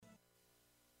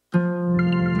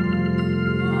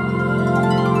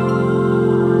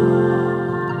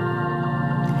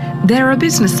There are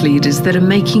business leaders that are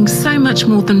making so much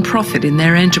more than profit in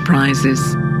their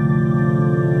enterprises.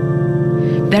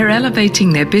 They're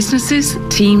elevating their businesses,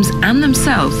 teams, and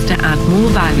themselves to add more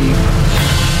value.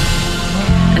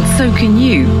 And so can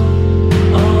you.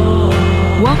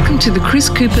 Welcome to the Chris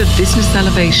Cooper Business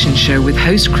Elevation Show with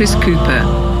host Chris Cooper.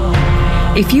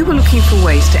 If you were looking for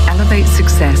ways to elevate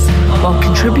success while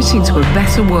contributing to a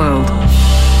better world,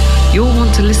 you'll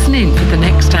want to listen in for the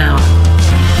next hour.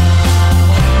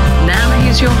 Now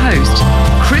here's your host,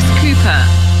 Chris Cooper.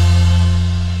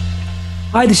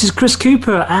 Hi, this is Chris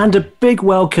Cooper, and a big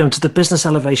welcome to the Business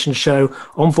Elevation Show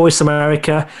on Voice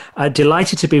America.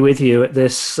 Delighted to be with you at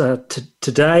this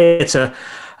today. It's at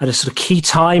a sort of key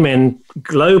time in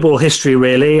global history,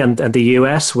 really, and the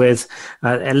US with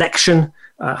election.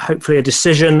 Hopefully a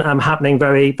decision happening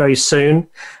very, very soon.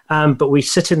 But we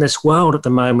sit in this world at the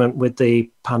moment with the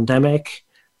pandemic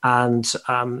and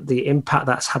the impact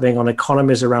that's having on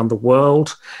economies around the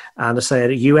world, and I say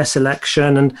a US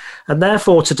election. And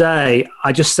therefore today,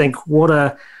 I just think what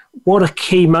a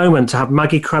key moment to have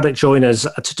Maggie Craddock join us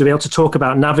to be able to talk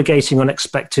about navigating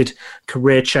unexpected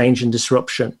career change and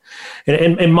disruption.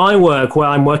 In my work, where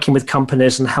I'm working with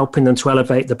companies and helping them to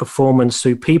elevate their performance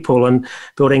through people and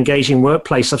build an engaging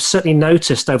workplace, I've certainly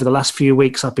noticed over the last few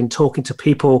weeks, I've been talking to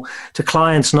people, to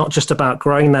clients, not just about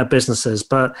growing their businesses,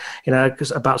 but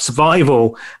about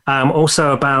survival,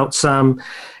 also about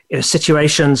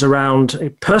situations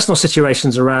around personal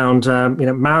situations around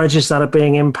marriages that are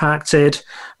being impacted,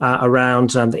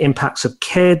 around the impacts of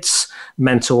kids,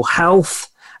 mental health,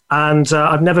 and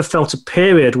I've never felt a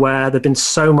period where there've been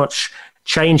so much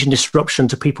change and disruption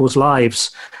to people's lives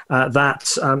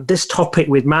that this topic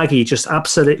with Maggie just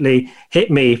absolutely hit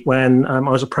me when I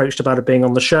was approached about it being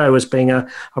on the show as being a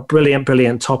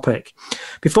brilliant topic.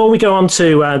 Before we go on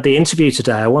to the interview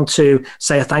today, I want to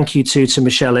say a thank you to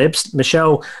Michelle Ibbs.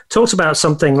 Michelle talked about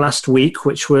something last week,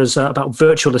 which was about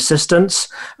virtual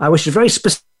assistants, which is a very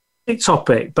specific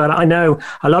topic, but I know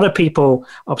a lot of people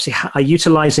obviously are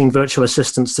utilizing virtual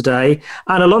assistants today,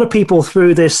 and a lot of people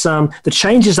through this the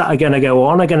changes that are going to go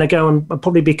on are going to go and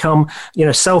probably become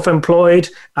self-employed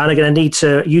and are going to need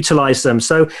to utilize them.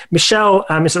 So Michelle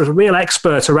is a real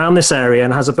expert around this area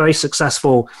and has a very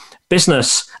successful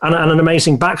business and an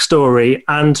amazing backstory.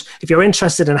 And if you're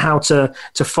interested in how to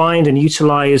find and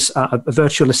utilize a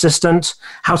virtual assistant,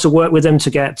 how to work with them to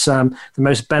get the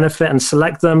most benefit and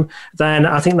select them, then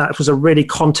I think that was a really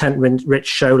content-rich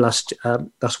show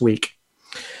last week.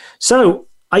 So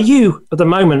are you at the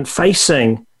moment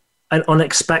facing an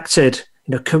unexpected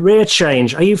career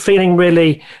change? Are you feeling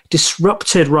really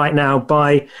disrupted right now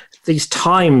by these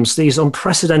times, these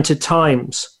unprecedented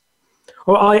times?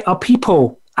 Or are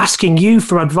people asking you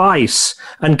for advice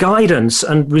and guidance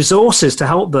and resources to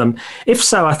help them? If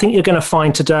so, I think you're going to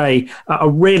find today a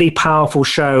really powerful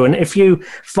show. And if you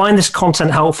find this content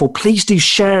helpful, please do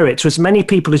share it to as many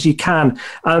people as you can,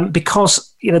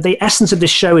 because the essence of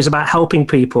this show is about helping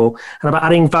people and about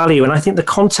adding value. And I think the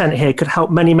content here could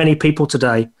help many people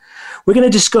today. We're going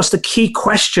to discuss the key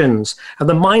questions and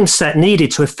the mindset needed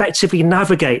to effectively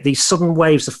navigate these sudden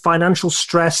waves of financial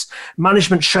stress,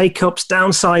 management shakeups,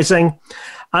 downsizing.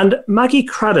 And Maggie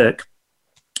Craddock,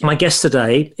 my guest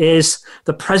today, is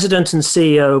the president and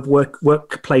CEO of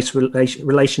Workplace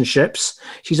Relationships.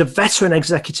 She's a veteran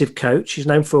executive coach. She's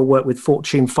known for her work with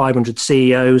Fortune 500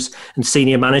 CEOs and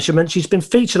senior management. She's been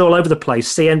featured all over the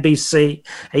place: CNBC,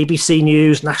 ABC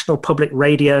News, National Public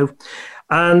Radio.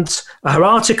 And her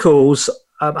articles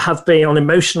have been on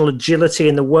emotional agility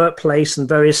in the workplace, and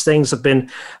various things have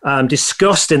been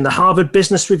discussed in the Harvard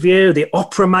Business Review, the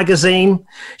Oprah Magazine.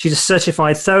 She's a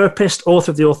certified therapist,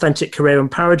 author of The Authentic Career and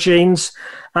Paragenes,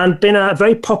 and been a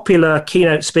very popular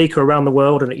keynote speaker around the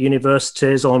world and at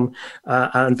universities on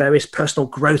and various personal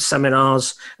growth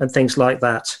seminars and things like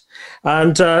that.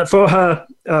 And for her,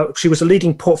 she was a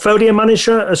leading portfolio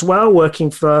manager as well, working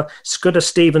for Scudder,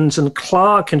 Stevens and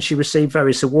Clark, and she received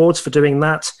various awards for doing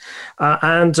that,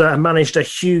 and managed a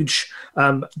huge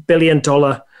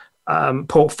billion-dollar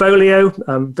portfolio,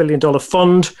 billion-dollar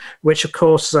fund, which of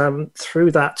course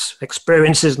through that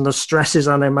experiences and the stresses,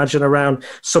 I imagine, around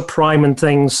subprime and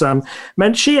things,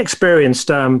 meant she experienced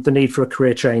the need for a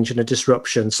career change and a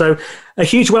disruption. So a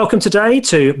huge welcome today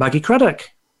to Maggie Craddock.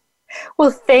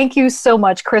 Well, thank you so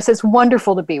much, Chris. It's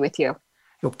wonderful to be with you.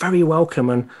 You're very welcome.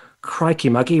 And crikey,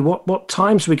 Maggie, what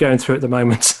times are we going through at the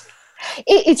moment?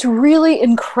 It's really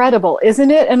incredible,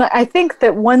 isn't it? And I think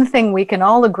that one thing we can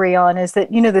all agree on is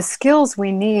that, the skills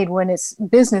we need when it's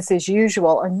business as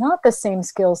usual are not the same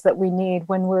skills that we need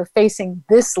when we're facing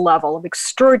this level of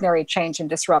extraordinary change and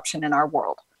disruption in our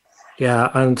world.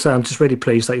 Yeah, and I'm just really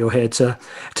pleased that you're here to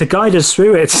guide us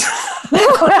through it.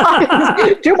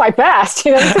 Do my best.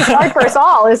 This is hard for us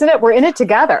all, isn't it? We're in it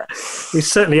together. We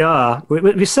certainly are.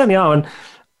 We certainly are. And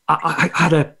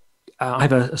I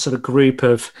have a sort of group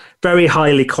of very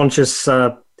highly conscious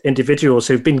individuals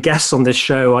who've been guests on this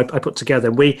show. I put together.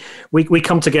 We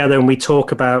come together and we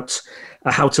talk about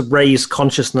how to raise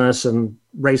consciousness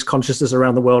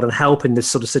around the world and help in this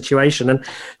sort of situation. And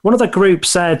one of the group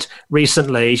said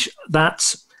recently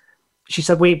that she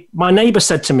said, my neighbor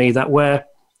said to me that we're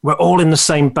all in the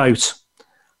same boat.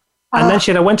 And then she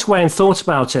said, I went away and thought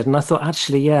about it. And I thought,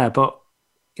 actually, yeah, but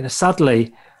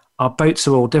sadly, our boats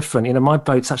are all different. My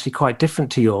boat's actually quite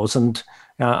different to yours. And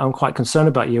I'm quite concerned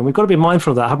about you. And we've got to be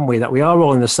mindful of that, haven't we? That we are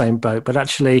all in the same boat, but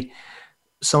actually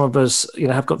some of us,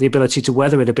 have got the ability to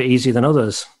weather it a bit easier than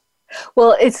others.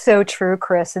 Well, it's so true,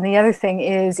 Chris. And the other thing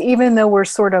is, even though we're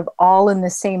sort of all in the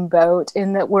same boat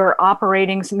in that we're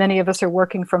operating, many of us are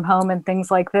working from home and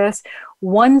things like this,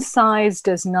 one size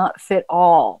does not fit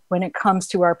all when it comes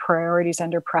to our priorities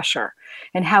under pressure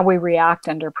and how we react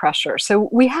under pressure. So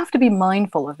we have to be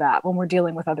mindful of that when we're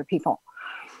dealing with other people.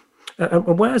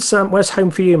 Where's home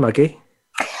for you, Maggie?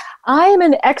 I am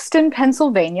in Exton,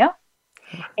 Pennsylvania.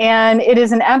 And it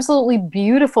is an absolutely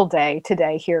beautiful day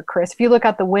today here, Chris. If you look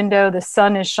out the window, the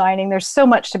sun is shining. There's so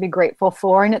much to be grateful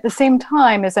for. And at the same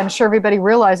time, as I'm sure everybody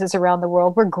realizes around the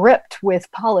world, we're gripped with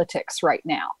politics right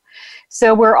now.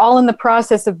 So we're all in the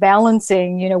process of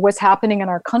balancing, what's happening in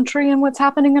our country and what's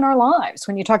happening in our lives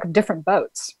when you talk of different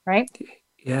boats, right?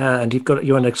 Yeah, and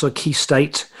you're in a sort of key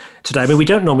state today. I mean, we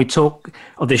don't normally talk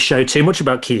on this show too much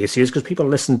about key issues because people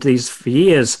listen to these for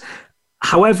years.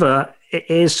 However, it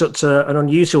is such an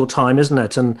unusual time, isn't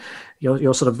it? And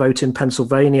your sort of vote in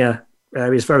Pennsylvania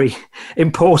is very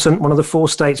important. One of the 4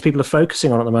 states people are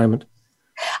focusing on at the moment.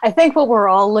 I think what we're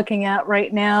all looking at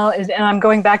right now is, and I'm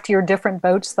going back to your different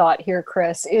boats thought here,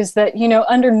 Chris, is that,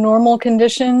 under normal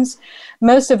conditions,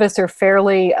 most of us are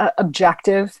fairly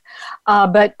objective,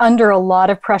 but under a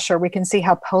lot of pressure, we can see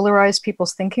how polarized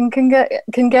people's thinking can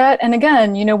get. And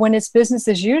again, when it's business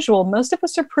as usual, most of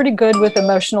us are pretty good with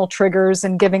emotional triggers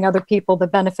and giving other people the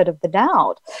benefit of the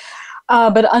doubt.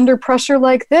 But under pressure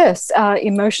like this,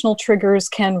 emotional triggers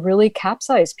can really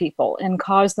capsize people and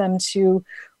cause them to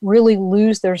really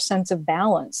lose their sense of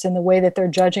balance in the way that they're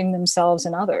judging themselves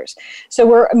and others.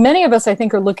 So many of us, I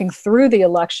think, are looking through the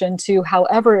election to,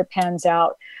 however it pans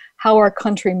out, how our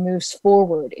country moves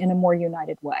forward in a more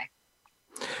united way.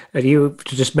 And you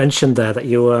just mentioned there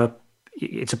that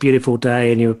it's a beautiful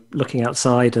day and you're looking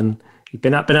outside and you've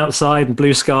been outside and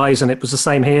blue skies, and it was the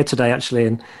same here today, actually,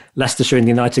 in Leicestershire in the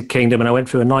United Kingdom. And I went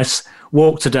through a nice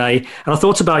walk today. And I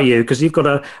thought about you because you've got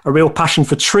a real passion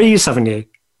for trees, haven't you?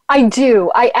 I do.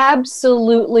 I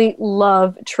absolutely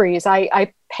love trees.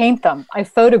 I paint them. I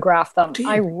photograph them.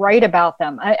 I write about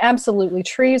them.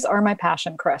 Trees are my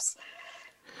passion, Chris.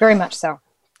 Very much so.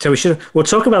 So we'll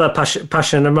talk about that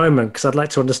passion in a moment, because I'd like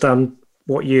to understand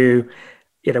what you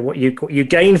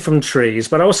gain from trees.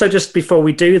 But also, just before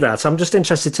we do that, I'm just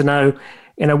interested to know,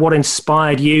 what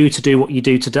inspired you to do what you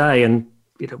do today, and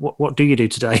what do you do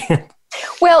today?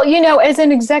 Well, as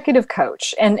an executive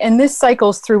coach, and this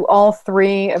cycles through all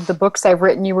 3 of the books I've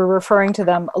written, you were referring to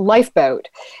them. Lifeboat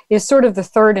is sort of the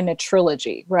third in a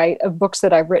trilogy, right, of books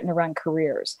that I've written around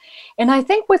careers. And I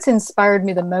think what's inspired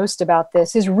me the most about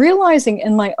this is realizing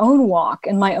in my own walk,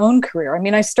 in my own career. I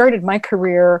mean, I started my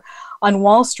career on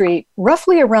Wall Street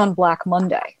roughly around Black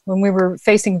Monday, when we were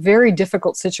facing very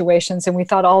difficult situations and we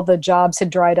thought all the jobs had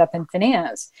dried up in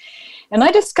finance. And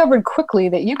I discovered quickly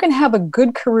that you can have a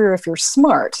good career if you're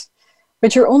smart,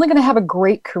 but you're only going to have a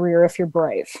great career if you're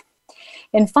brave.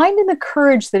 And finding the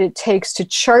courage that it takes to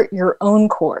chart your own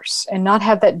course and not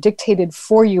have that dictated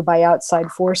for you by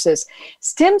outside forces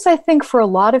stems, I think, for a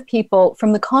lot of people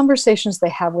from the conversations they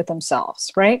have with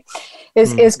themselves, right?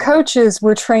 As coaches,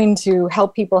 we're trained to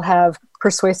help people have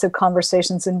persuasive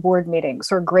conversations in board meetings,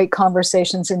 or great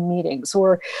conversations in meetings,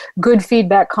 or good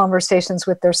feedback conversations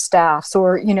with their staffs,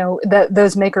 or,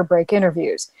 those make or break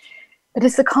interviews. But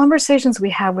it's the conversations we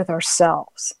have with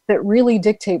ourselves that really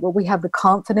dictate what we have the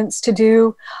confidence to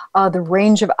do, the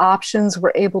range of options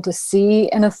we're able to see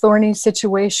in a thorny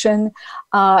situation,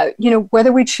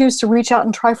 whether we choose to reach out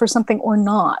and try for something or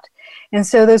not. And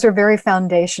so those are very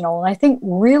foundational. And I think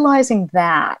realizing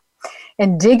that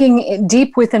and digging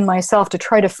deep within myself to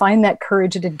try to find that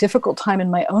courage at a difficult time in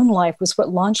my own life was what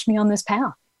launched me on this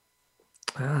path.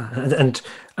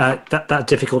 That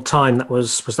difficult time,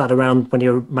 was that around when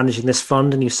you were managing this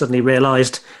fund and you suddenly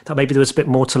realized that maybe there was a bit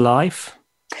more to life?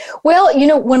 Well,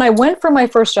 when I went for my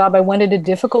first job, I went at a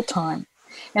difficult time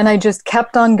And I just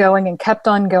kept on going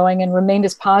and remained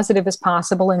as positive as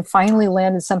possible and finally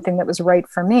landed something that was right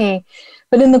for me.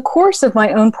 But in the course of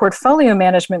my own portfolio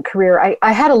management career,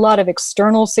 I had a lot of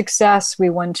external success. We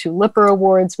won 2 Lipper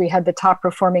Awards. We had the top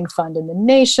performing fund in the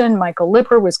nation. Michael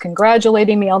Lipper was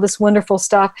congratulating me, all this wonderful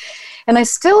stuff. And I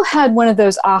still had one of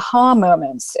those aha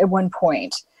moments at one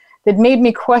point that made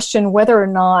me question whether or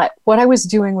not what I was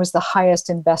doing was the highest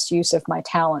and best use of my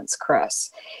talents,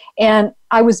 Chris. And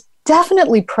I was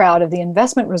definitely proud of the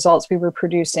investment results we were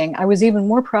producing. I was even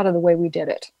more proud of the way we did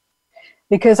it,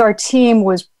 because our team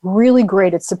was really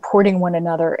great at supporting one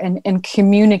another and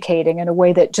communicating in a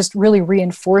way that just really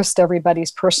reinforced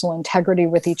everybody's personal integrity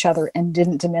with each other and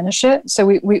didn't diminish it. So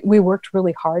we worked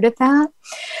really hard at that.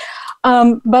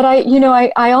 But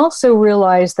I also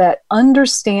realized that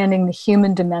understanding the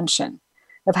human dimension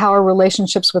of how our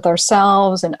relationships with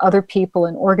ourselves and other people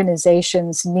and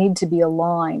organizations need to be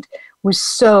aligned was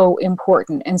so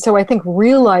important. And so I think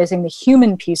realizing the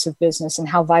human piece of business and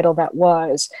how vital that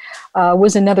was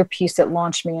another piece that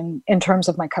launched me in terms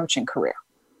of my coaching career.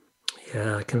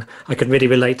 Yeah, I can really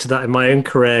relate to that in my own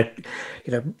career.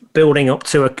 Building up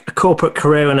to a corporate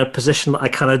career in a position that I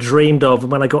kind of dreamed of,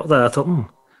 and when I got there, I thought, I'm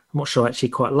not sure I actually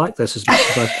quite like this as much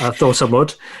as I thought I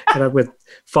would. With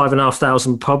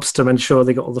 5,500 pubs to ensure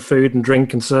they got all the food and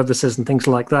drink and services and things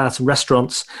like that, and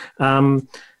restaurants.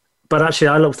 But actually,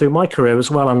 I looked through my career as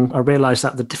well, and I realised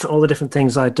that all the different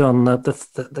things I'd done,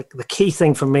 the key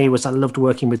thing for me was I loved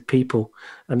working with people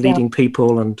and leading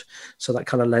people, and so that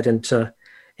kind of led into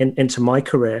my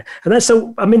career. And then,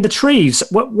 so I mean, the trees.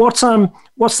 What's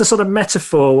the sort of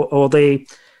metaphor or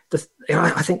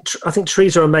I think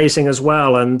trees are amazing as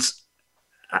well, and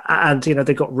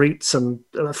they've got roots and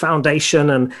a foundation.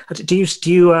 And do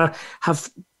you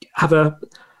have a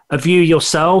view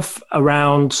yourself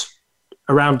around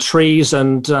trees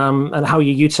and how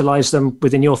you utilize them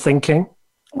within your thinking?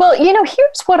 Well,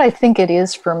 here's what I think it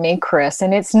is for me, Chris,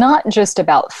 and it's not just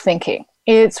about thinking.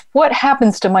 It's what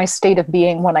happens to my state of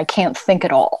being when I can't think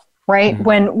at all, right?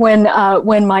 Mm-hmm.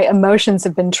 When my emotions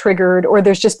have been triggered, or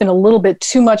there's just been a little bit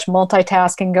too much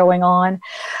multitasking going on.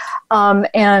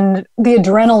 And the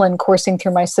adrenaline coursing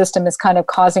through my system is kind of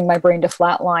causing my brain to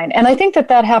flatline. And I think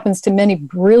that happens to many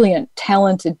brilliant,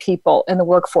 talented people in the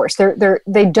workforce.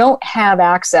 They don't have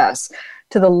access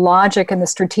to the logic and the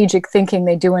strategic thinking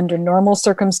they do under normal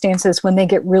circumstances when they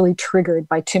get really triggered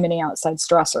by too many outside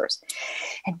stressors.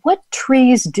 And what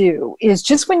trees do is,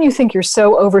 just when you think you're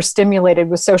so overstimulated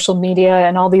with social media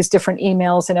and all these different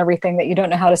emails and everything that you don't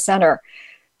know how to center,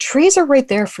 trees are right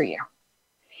there for you.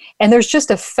 And there's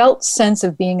just a felt sense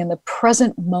of being in the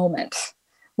present moment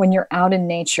when you're out in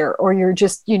nature, or you're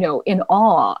just, in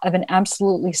awe of an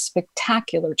absolutely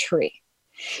spectacular tree.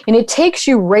 And it takes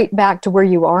you right back to where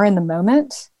you are in the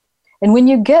moment. And when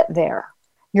you get there,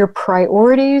 your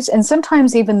priorities, and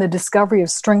sometimes even the discovery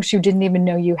of strengths you didn't even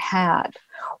know you had,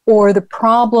 or the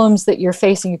problems that you're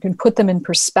facing, you can put them in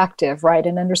perspective, right?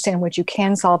 And understand what you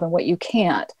can solve and what you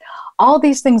can't. All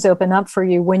these things open up for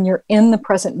you when you're in the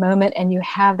present moment and you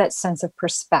have that sense of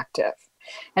perspective.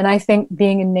 And I think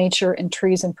being in nature, and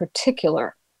trees in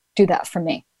particular, do that for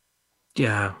me.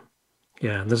 Yeah.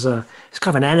 Yeah. It's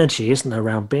kind of an energy, isn't there,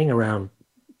 around being around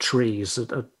trees.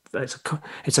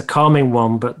 It's a calming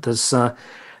one, but I think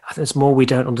there's more we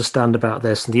don't understand about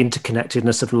this, and the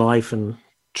interconnectedness of life and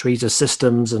trees as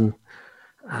systems. And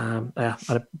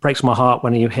it breaks my heart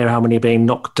when you hear how many are being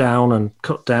knocked down and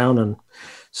cut down. And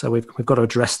so we've got to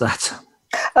address that.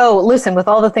 Oh, listen, with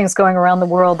all the things going around the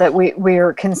world that we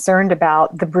are concerned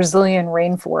about, the Brazilian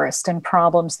rainforest and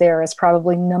problems there is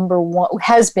probably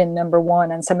has been number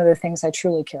one on some of the things I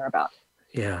truly care about.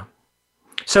 Yeah.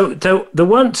 So there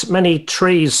weren't many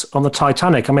trees on the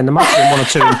Titanic. I mean, there must have been one or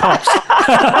two in pots.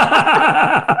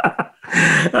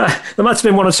 There must have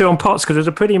been one or two on pots, because it was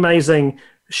a pretty amazing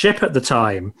ship at the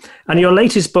time. And your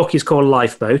latest book is called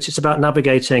Lifeboat. It's about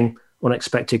navigating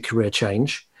unexpected career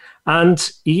change.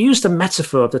 And you used a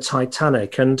metaphor of the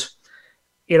Titanic. And,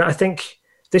 I think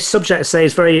this subject, I say,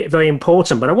 is very, very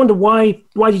important. But I wonder why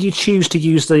did you choose to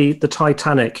use the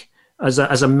Titanic as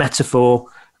a metaphor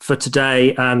for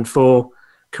today and for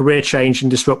career change and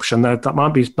disruption? That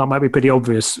might be pretty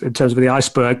obvious in terms of the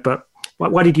iceberg, but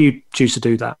why did you choose to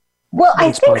do that? Well,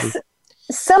 I think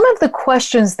some of the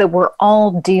questions that we're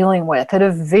all dealing with at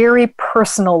a very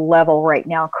personal level right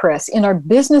now, Chris, in our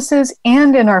businesses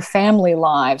and in our family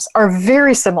lives, are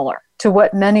very similar to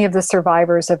what many of the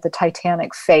survivors of the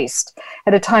Titanic faced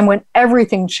at a time when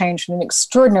everything changed in an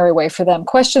extraordinary way for them.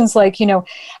 Questions like,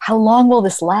 how long will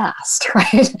this last,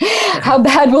 right? How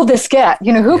bad will this get?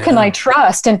 Who can I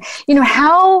trust? And,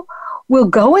 how will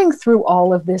going through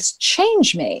all of this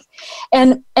change me?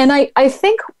 And I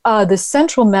think the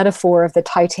central metaphor of the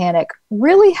Titanic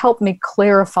really helped me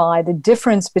clarify the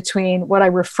difference between what I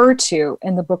refer to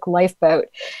in the book Lifeboat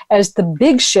as the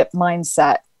big ship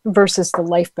mindset versus the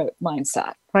lifeboat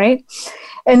mindset, right?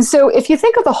 And so if you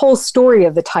think of the whole story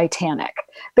of the Titanic,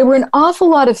 there were an awful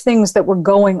lot of things that were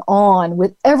going on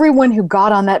with everyone who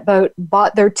got on that boat,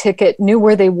 bought their ticket, knew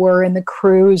where they were in the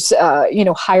cruise,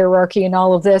 hierarchy and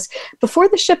all of this before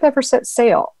the ship ever set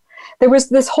sail. There was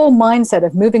this whole mindset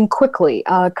of moving quickly,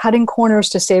 cutting corners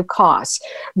to save costs,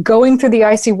 going through the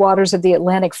icy waters of the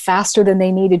Atlantic faster than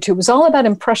they needed to. It was all about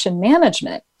impression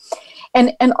management.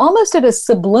 And almost at a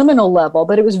subliminal level,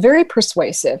 but it was very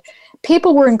persuasive.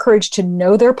 People were encouraged to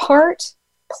know their part,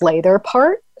 play their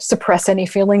part, suppress any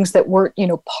feelings that weren't,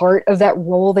 part of that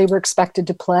role they were expected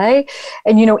to play.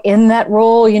 And, in that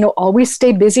role, always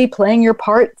stay busy playing your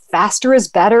part. Faster is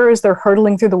better as they're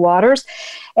hurtling through the waters.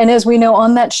 And as we know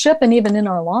on that ship and even in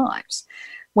our lives,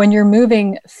 when you're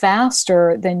moving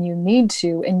faster than you need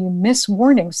to and you miss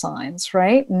warning signs,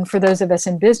 right? And for those of us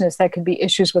in business, that could be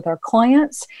issues with our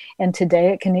clients. And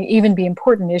today it can even be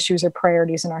important issues or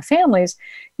priorities in our families.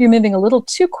 You're moving a little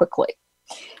too quickly.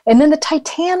 And then the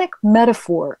Titanic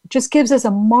metaphor just gives us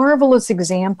a marvelous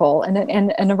example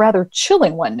and a rather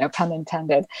chilling one, no pun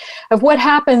intended, of what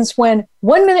happens when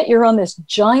 1 minute you're on this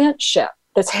giant ship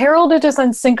that's heralded as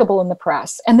unsinkable in the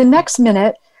press. And the next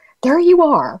minute, there you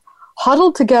are,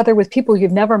 huddled together with people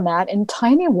you've never met in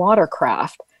tiny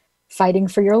watercraft, fighting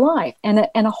for your life. And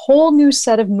a whole new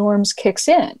set of norms kicks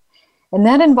in. And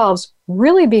that involves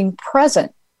really being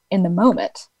present in the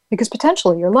moment, because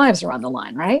potentially your lives are on the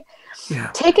line, right?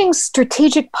 Yeah. Taking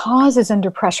strategic pauses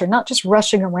under pressure, not just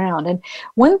rushing around. And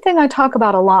one thing I talk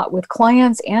about a lot with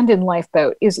clients and in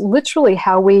Lifeboat is literally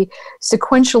how we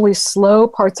sequentially slow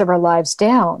parts of our lives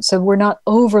down so we're not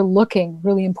overlooking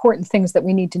really important things that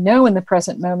we need to know in the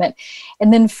present moment.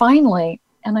 And then finally,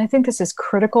 and I think this is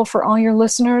critical for all your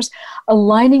listeners,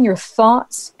 aligning your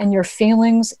thoughts and your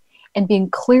feelings and being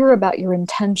clear about your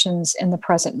intentions in the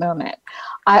present moment.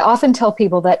 I often tell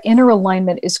people that inner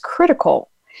alignment is critical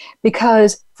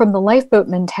because from the lifeboat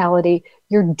mentality,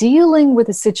 you're dealing with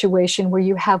a situation where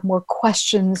you have more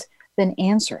questions than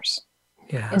answers.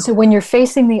 Yeah. And so when you're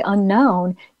facing the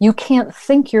unknown, you can't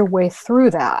think your way through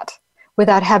that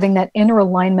without having that inner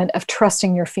alignment of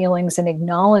trusting your feelings and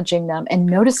acknowledging them and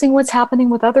noticing what's happening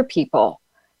with other people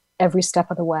every step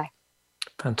of the way.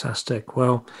 Fantastic.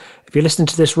 Well, if you're listening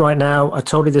to this right now, I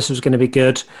told you this was going to be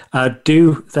good.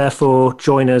 Do therefore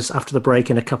join us after the break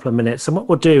in a couple of minutes. And what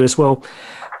we'll do is we'll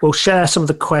share some of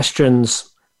the questions,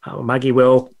 Maggie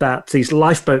will, that these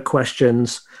lifeboat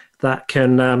questions that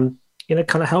can,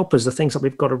 kind of help us, the things that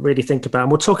we've got to really think about.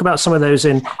 And we'll talk about some of those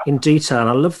in detail.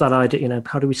 I love that idea,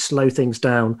 how do we slow things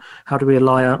down? How do we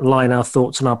align our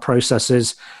thoughts and our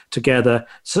processes together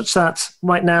such that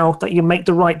right now that you make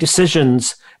the right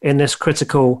decisions in this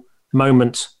critical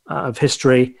moment of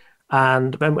history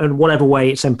and whatever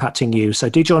way it's impacting you. So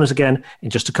do join us again in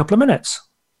just a couple of minutes.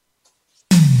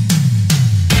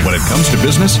 When it comes to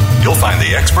business, you'll find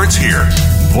the experts here.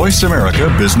 Voice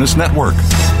America Business Network.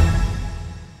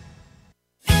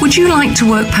 Would you like to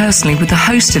work personally with the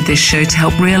host of this show to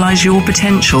help realize your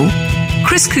potential?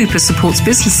 Chris Cooper supports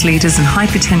business leaders and high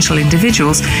potential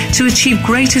individuals to achieve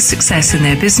greater success in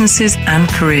their businesses and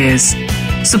careers.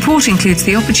 Support includes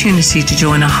the opportunity to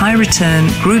join a high return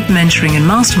group mentoring and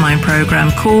mastermind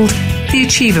program called the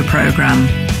Achiever Program.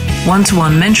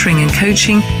 One-to-one mentoring and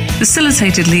coaching,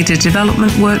 facilitated leader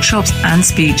development workshops and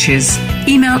speeches.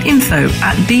 Email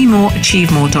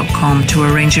info@bemoreachievemore.com to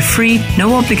arrange a free,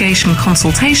 no-obligation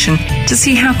consultation to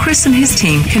see how Chris and his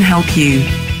team can help you.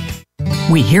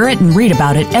 We hear it and read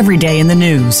about it every day in the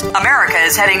news. America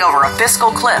is heading over a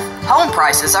fiscal cliff. Home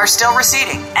prices are still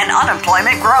receding and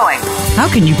unemployment growing. How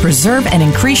can you preserve and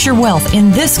increase your wealth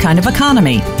in this kind of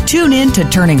economy? Tune in to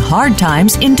Turning Hard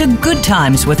Times into Good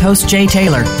Times with host Jay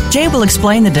Taylor. Jay will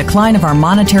explain the decline of our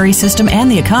monetary system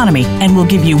and the economy and will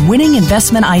give you winning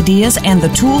investment ideas and the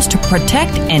tools to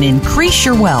protect and increase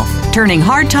your wealth. Turning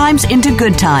Hard Times into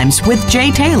Good Times with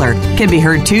Jay Taylor can be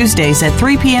heard Tuesdays at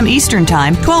 3 p.m. Eastern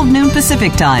Time, 12 noon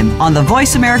Pacific Time on the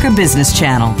Voice America Business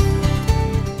Channel.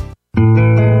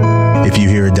 If you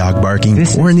hear a dog barking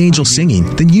or an angel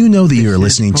singing, then you know that you are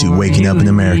listening to Waking Up in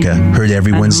America. Heard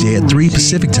every Wednesday at 3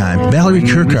 Pacific Time, Valerie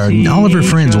Kirkard and all of her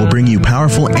friends will bring you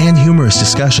powerful and humorous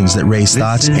discussions that raise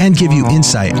thoughts and give you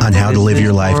insight on how to live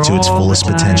your life to its fullest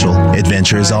potential.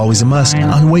 Adventure is always a must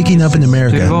on Waking Up in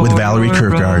America with Valerie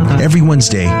Kirkard every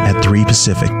Wednesday at 3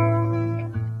 Pacific.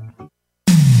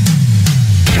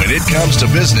 When it comes to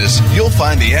business, you'll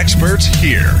find the experts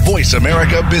here. Voice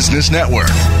America Business Network.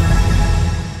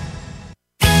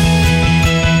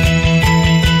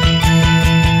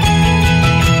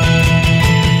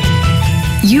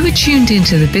 You are tuned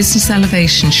into the Business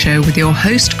Elevation Show with your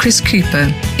host, Chris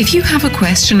Cooper. If you have a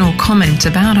question or comment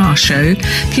about our show,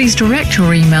 please direct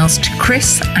your emails to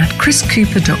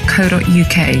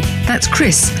chris@chriscooper.co.uk. That's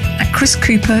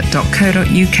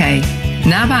chris@chriscooper.co.uk.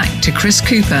 Now back to Chris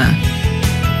Cooper.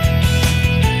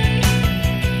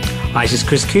 Hi, this is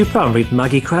Chris Cooper. I'm with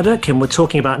Maggie Craddock, and we're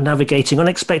talking about navigating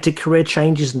unexpected career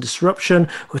changes and disruption.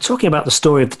 We're talking about the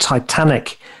story of the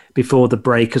Titanic before the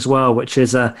break as well, which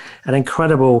is an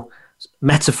incredible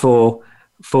metaphor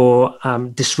for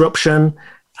disruption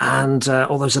and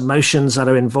all those emotions that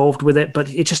are involved with it. But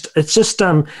it just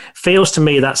feels to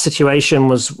me that situation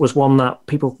was one that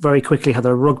people very quickly had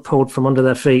a rug pulled from under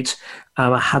their feet,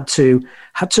 had to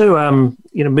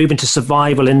move into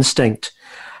survival instinct.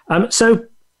 So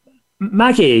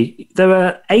Maggie, there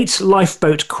are 8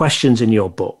 lifeboat questions in your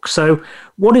book. So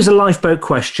what is a lifeboat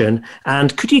question?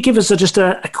 And could you give us just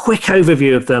a quick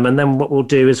overview of them? And then what we'll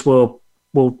do is we'll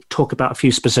talk about a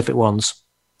few specific ones.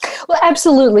 Well,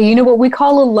 absolutely. You know, what we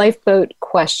call a lifeboat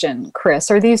question,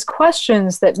 Chris, are these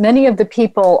questions that many of the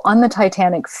people on the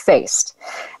Titanic faced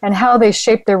and how they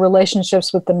shaped their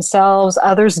relationships with themselves,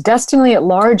 others, destiny at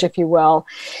large, if you will,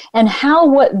 and how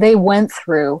what they went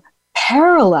through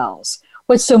parallels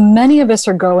what so many of us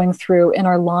are going through in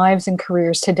our lives and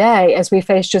careers today as we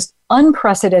face just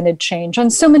unprecedented change on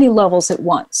so many levels at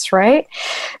once, right?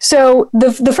 So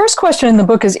the first question in the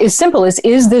book is simple,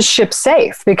 is this ship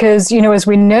safe? Because, you know, as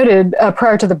we noted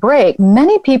prior to the break,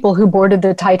 many people who boarded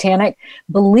the Titanic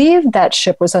believed that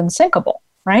ship was unsinkable,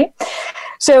 right?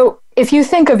 So if you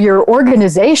think of your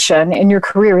organization and your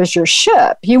career as your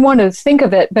ship, you want to think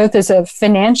of it both as a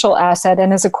financial asset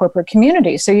and as a corporate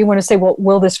community. So you want to say, well,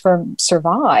 will this firm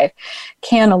survive?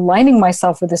 Can aligning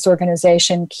myself with this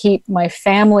organization keep my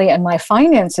family and my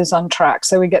finances on track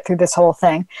so we get through this whole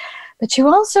thing? But you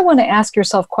also want to ask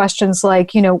yourself questions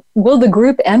like, you know, will the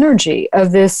group energy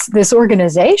of this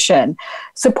organization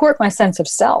support my sense of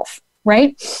self,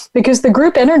 right? Because the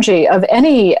group energy of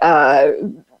any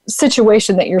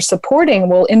situation that you're supporting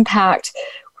will impact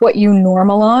what you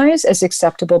normalize as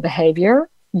acceptable behavior,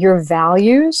 your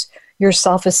values, your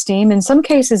self-esteem, in some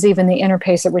cases even the inner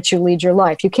pace at which you lead your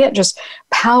life. You can't just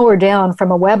power down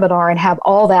from a webinar and have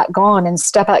all that gone and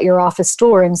step out your office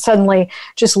door and suddenly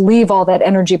just leave all that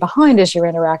energy behind as you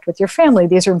interact with your family.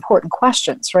 These are important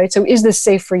questions, right? So is this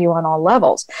safe for you on all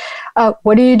levels?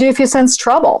 What do you do if you sense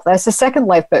trouble? That's the second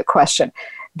lifeboat question.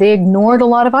 They ignored a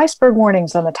lot of iceberg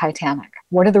warnings on the Titanic.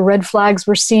 What are the red flags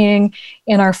we're seeing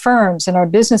in our firms, in our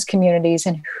business communities,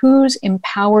 and who's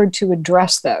empowered to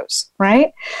address those,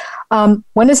 right?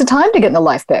 When is it time to get in the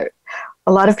lifeboat?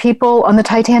 A lot of people on the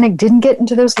Titanic didn't get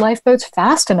into those lifeboats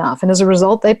fast enough, and as a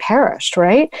result, they perished,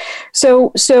 right?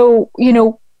 So you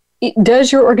know,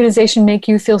 does your organization make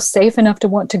you feel safe enough to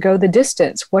want to go the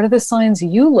distance? What are the signs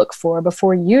you look for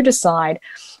before you decide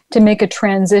to make a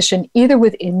transition either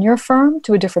within your firm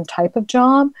to a different type of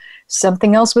job,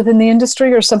 something else within the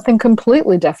industry, or something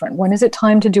completely different? When is it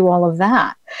time to do all of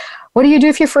that? What do you do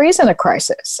if you freeze in a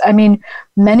crisis? I mean,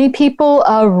 many people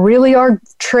really are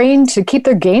trained to keep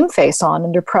their game face on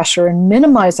under pressure and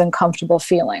minimize uncomfortable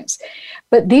feelings.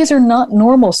 But these are not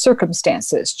normal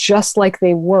circumstances, just like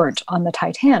they weren't on the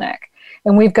Titanic.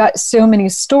 And we've got so many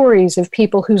stories of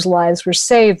people whose lives were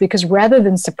saved because rather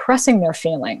than suppressing their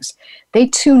feelings, they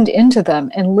tuned into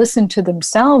them and listened to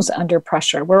themselves under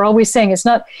pressure. We're always saying it's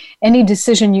not any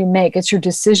decision you make, it's your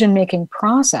decision-making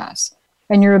process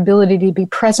and your ability to be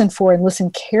present for and listen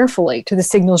carefully to the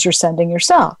signals you're sending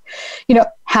yourself. You know,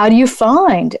 how do you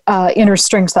find inner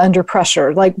strength under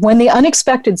pressure? Like when the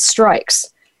unexpected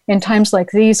strikes, in times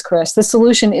like these, Chris, the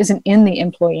solution isn't in the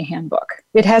employee handbook.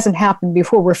 It hasn't happened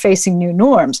before we're facing new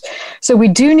norms. So we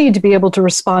do need to be able to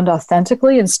respond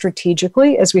authentically and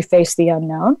strategically as we face the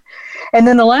unknown. And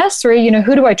then the last three, you know,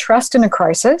 who do I trust in a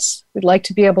crisis? We'd like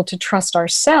to be able to trust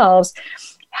ourselves.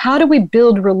 How do we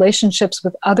build relationships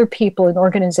with other people and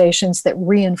organizations that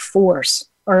reinforce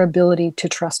our ability to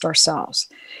trust ourselves?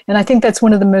 And I think that's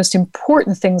one of the most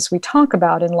important things we talk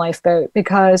about in Lifeboat,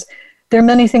 because there are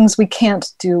many things we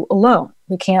can't do alone.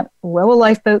 We can't row a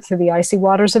lifeboat through the icy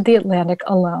waters of the Atlantic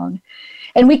alone.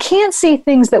 And we can't see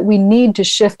things that we need to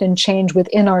shift and change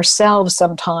within ourselves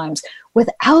sometimes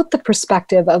without the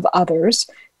perspective of others,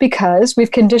 because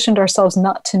we've conditioned ourselves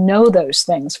not to know those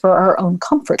things for our own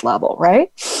comfort level,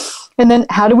 right? And then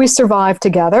how do we survive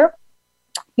together?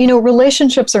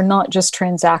 Relationships are not just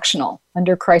transactional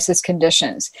under crisis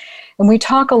conditions. And we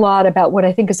talk a lot about what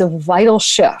I think is a vital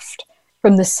shift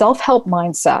from the self-help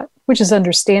mindset, which is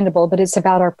understandable, but it's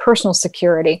about our personal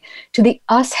security, to the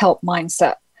us-help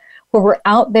mindset, where we're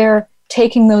out there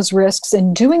taking those risks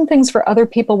and doing things for other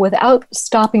people without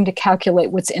stopping to calculate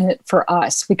what's in it for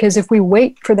us. Because if we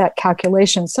wait for that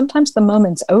calculation, sometimes the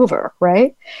moment's over,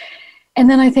 right? And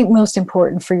then I think most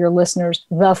important for your listeners,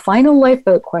 the final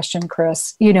lifeboat question,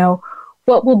 Chris,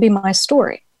 what will be my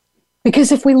story?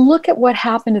 Because if we look at what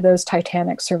happened to those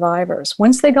Titanic survivors,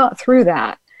 once they got through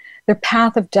that, their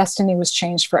path of destiny was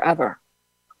changed forever.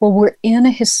 Well, we're in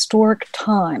a historic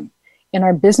time in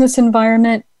our business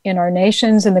environment, in our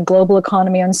nations, in the global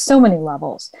economy on so many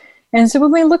levels. And so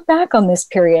when we look back on this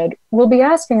period, we'll be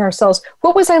asking ourselves,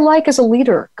 what was I like as a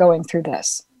leader going through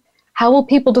this? How will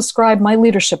people describe my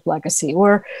leadership legacy?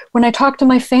 Or when I talk to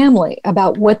my family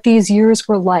about what these years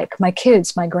were like, my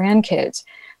kids, my grandkids,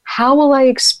 how will I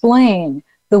explain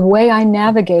the way I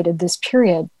navigated this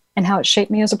period and how it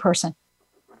shaped me as a person?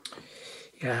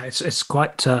 Yeah, it's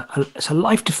quite it's a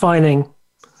life-defining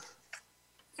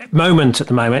moment at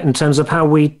the moment in terms of how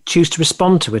we choose to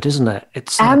respond to it, isn't it?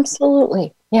 It's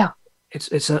absolutely, yeah.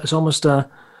 It's almost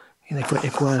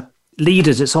if we're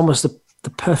leaders, it's almost the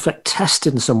perfect test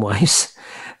in some ways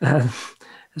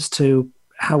as to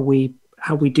how we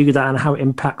do that and how it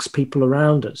impacts people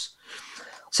around us.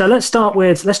 So let's talk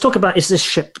about, is this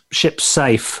ship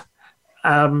safe?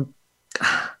 And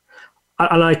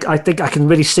I think I can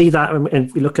really see that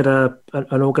if we look at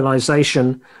an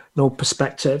organization, no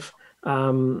perspective,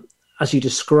 as you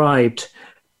described.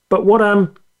 But what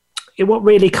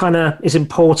really kind of is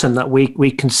important that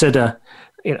we consider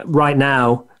right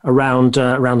now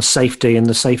around safety and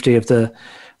the safety of the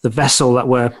vessel that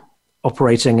we're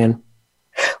operating in?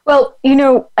 Well,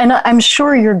 and I'm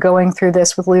sure you're going through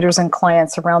this with leaders and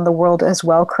clients around the world as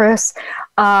well, Chris.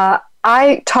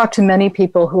 I talk to many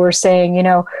people who are saying,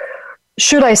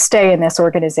 should I stay in this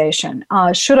organization?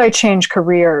 Should I change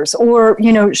careers? Or,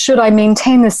 should I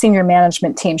maintain the senior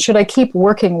management team? Should I keep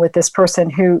working with this person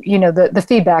who, the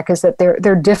feedback is that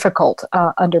they're difficult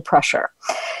under pressure?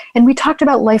 And we talked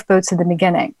about lifeboats in the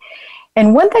beginning.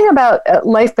 And one thing about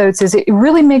lifeboats is it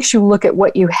really makes you look at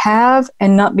what you have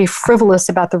and not be frivolous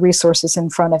about the resources in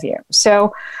front of you.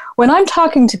 So when I'm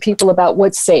talking to people about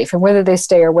what's safe and whether they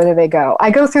stay or whether they go,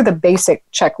 I go through the basic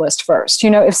checklist first.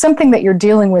 If something that you're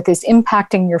dealing with is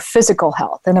impacting your physical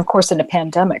health, and of course in a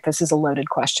pandemic, this is a loaded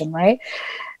question, right?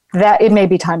 That it may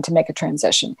be time to make a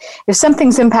transition. If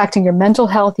something's impacting your mental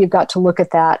health, you've got to look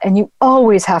at that, and you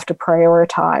always have to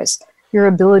prioritize your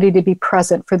ability to be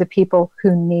present for the people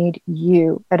who need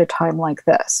you at a time like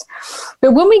this.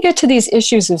 But when we get to these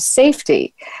issues of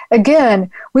safety, again,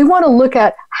 we want to look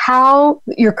at how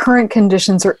your current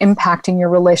conditions are impacting your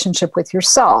relationship with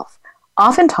yourself.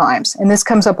 Oftentimes, and this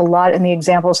comes up a lot in the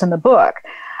examples in the book,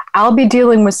 I'll be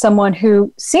dealing with someone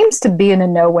who seems to be in a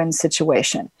no-win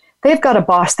situation. They've got a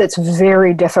boss that's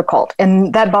very difficult,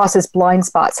 and that boss's blind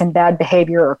spots and bad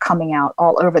behavior are coming out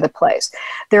all over the place.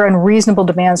 There are unreasonable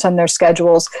demands on their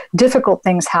schedules, difficult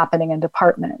things happening in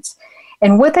departments.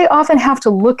 And what they often have to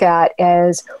look at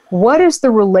is, what is the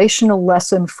relational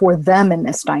lesson for them in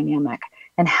this dynamic,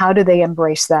 and how do they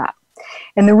embrace that?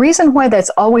 And the reason why that's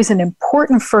always an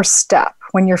important first step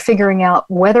when you're figuring out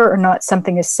whether or not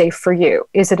something is safe for you,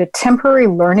 is it a temporary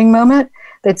learning moment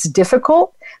that's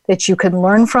difficult, that you can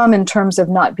learn from in terms of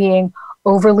not being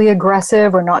overly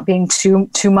aggressive or not being too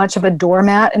much of a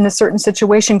doormat in a certain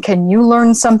situation? Can you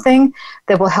learn something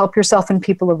that will help yourself and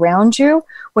people around you?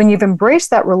 When you've embraced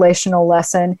that relational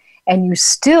lesson and you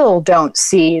still don't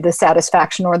see the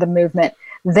satisfaction or the movement,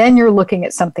 then you're looking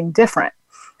at something different.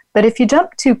 But if you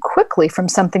jump too quickly from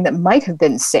something that might have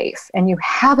been safe and you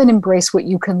haven't embraced what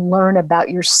you can learn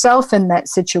about yourself in that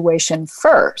situation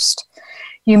first,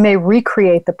 you may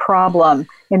recreate the problem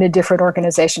in a different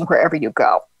organization wherever you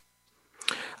go.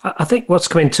 I think what's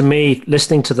coming to me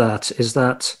listening to that is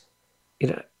that,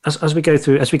 as we go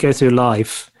through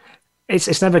life,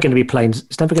 it's never going to be plain.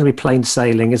 It's never going to be plain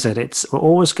sailing, is it? We're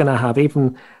always going to have,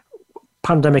 even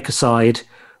pandemic aside,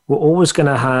 we're always going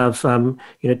to have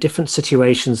different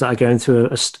situations that are going through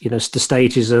the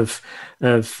stages of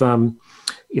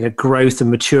growth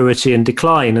and maturity and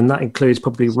decline, and that includes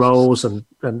probably roles and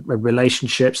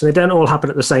relationships, and they don't all happen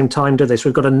at the same time, do they? So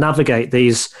we've got to navigate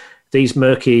these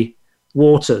murky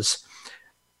waters.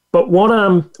 But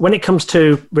when it comes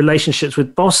to relationships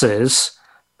with bosses,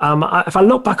 if I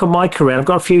look back on my career, I've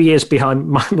got a few years behind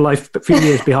my life, a few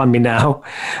years behind me now,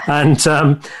 and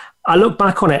I look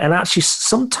back on it, and actually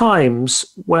sometimes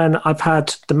when I've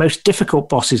had the most difficult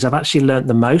bosses, I've actually learned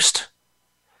the most.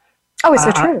 Oh, it's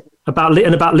so true. About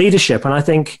leadership. And I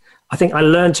think I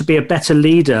learned to be a better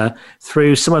leader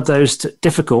through some of those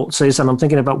difficulties. And I'm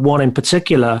thinking about one in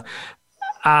particular,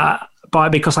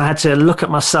 because I had to look at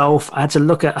myself, I had to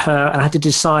look at her, and I had to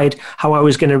decide how I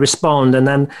was going to respond and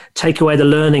then take away the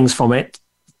learnings from it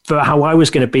for how I was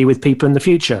going to be with people in the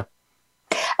future.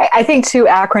 I think two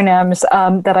acronyms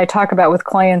that I talk about with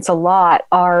clients a lot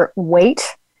are WAIT,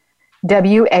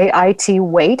 WAIT,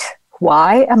 wait.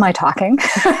 Why am I talking?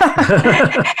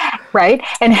 Right?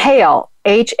 And HAIL,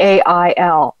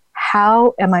 HAIL.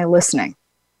 How am I listening?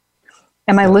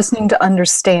 Am I listening to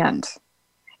understand?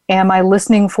 Am I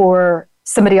listening for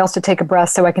somebody else to take a breath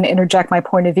so I can interject my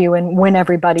point of view and win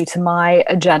everybody to my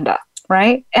agenda,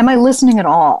 right? Am I listening at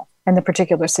all in the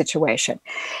particular situation?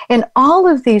 And all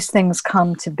of these things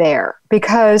come to bear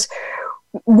because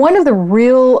one of the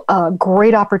real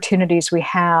great opportunities we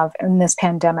have in this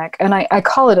pandemic, and I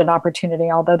call it an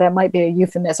opportunity, although that might be a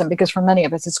euphemism because for many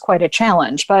of us it's quite a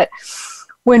challenge, but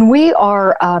when we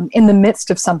are in the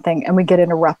midst of something and we get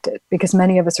interrupted, because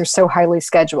many of us are so highly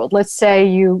scheduled, let's say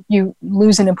you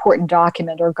lose an important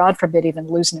document, or God forbid even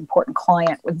lose an important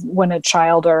client when a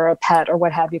child or a pet or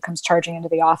what have you comes charging into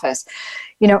the office,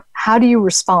 how do you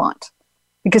respond?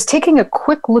 Because taking a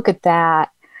quick look at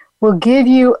that will give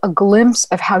you a glimpse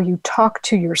of how you talk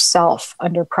to yourself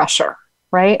under pressure,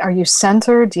 right? Are you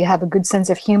centered? Do you have a good sense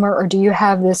of humor? Or do you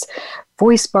have this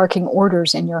voice barking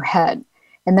orders in your head?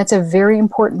 And that's a very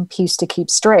important piece to keep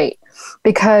straight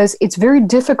because it's very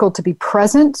difficult to be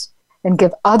present and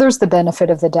give others the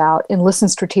benefit of the doubt and listen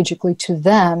strategically to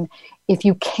them if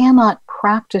you cannot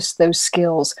practice those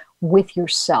skills with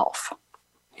yourself.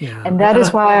 Yeah. And that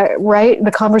is why, right, the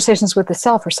conversations with the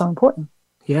self are so important.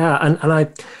 Yeah, and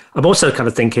I'm also kind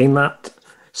of thinking that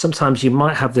sometimes you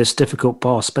might have this difficult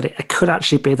boss, but it could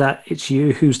actually be that it's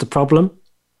you who's the problem.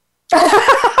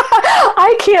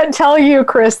 I can't tell you,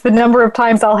 Chris, the number of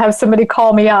times I'll have somebody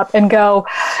call me up and go,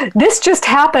 this just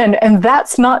happened and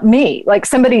that's not me. Like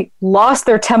somebody lost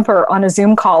their temper on a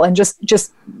Zoom call and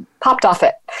just popped off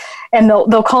it. And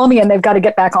they'll call me and they've got to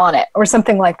get back on it or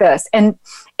something like this. And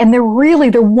they're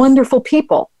wonderful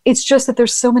people. It's just that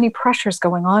there's so many pressures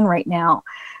going on right now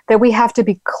that we have to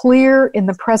be clear in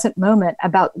the present moment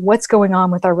about what's going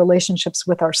on with our relationships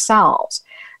with ourselves.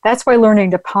 That's why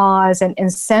learning to pause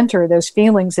and center those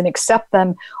feelings and accept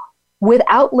them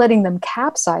without letting them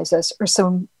capsize us are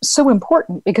so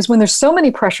important, because when there's so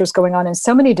many pressures going on and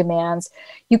so many demands,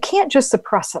 you can't just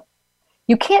suppress them.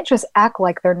 You can't just act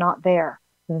like they're not there.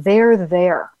 They're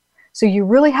there. So you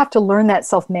really have to learn that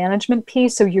self-management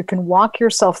piece so you can walk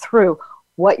yourself through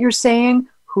what you're saying,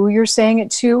 who you're saying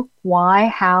it to, why,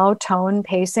 how, tone,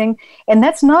 pacing. And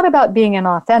that's not about being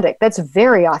inauthentic. That's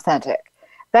very authentic.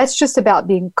 That's just about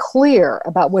being clear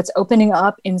about what's opening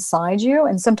up inside you.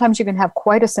 And sometimes you can have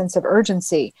quite a sense of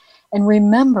urgency. And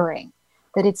remembering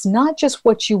that it's not just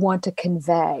what you want to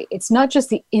convey. It's not just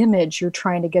the image you're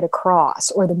trying to get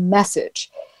across or the message.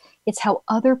 It's how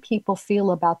other people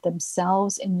feel about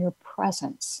themselves in your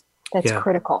presence. That's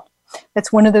critical.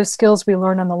 That's one of those skills we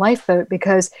learn on the lifeboat,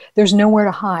 because there's nowhere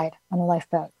to hide on a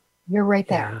lifeboat. You're right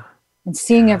there and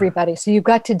seeing everybody. So you've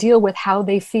got to deal with how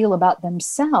they feel about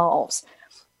themselves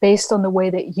based on the way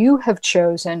that you have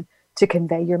chosen to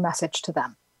convey your message to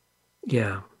them.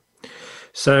 Yeah.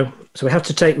 So we have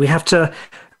to think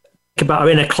about our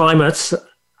inner climate.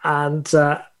 And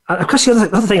of course, the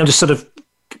other thing I've just sort of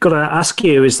got to ask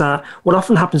you is that what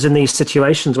often happens in these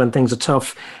situations when things are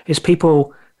tough is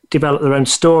people develop their own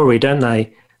story, don't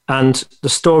they? And the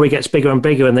story gets bigger and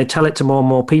bigger, and they tell it to more and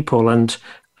more people, and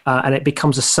it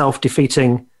becomes a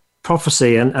self-defeating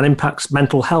prophecy and impacts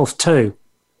mental health too.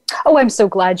 Oh, I'm so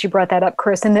glad you brought that up,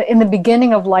 Chris. In the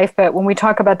beginning of Lifeboat, when we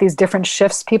talk about these different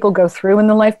shifts people go through in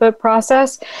the Lifeboat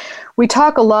process, we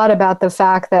talk a lot about the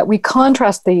fact that we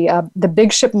contrast the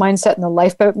big ship mindset and the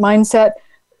Lifeboat mindset,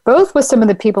 both with some of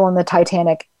the people on the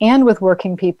Titanic and with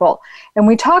working people. And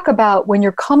we talk about when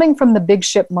you're coming from the big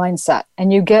ship mindset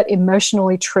and you get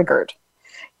emotionally triggered,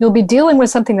 you'll be dealing with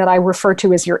something that I refer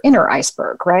to as your inner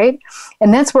iceberg, right?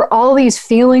 And that's where all these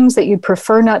feelings that you'd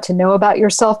prefer not to know about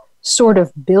yourself sort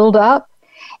of build up.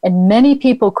 And many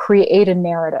people create a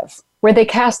narrative where they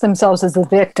cast themselves as the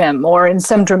victim or in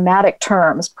some dramatic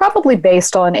terms, probably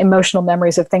based on emotional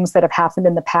memories of things that have happened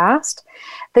in the past,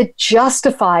 that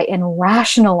justify and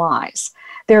rationalize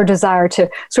their desire to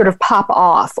sort of pop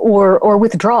off or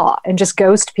withdraw and just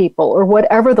ghost people or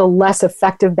whatever the less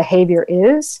effective behavior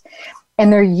is.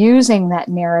 And they're using that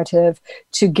narrative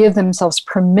to give themselves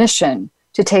permission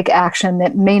to take action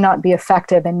that may not be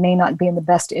effective and may not be in the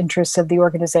best interests of the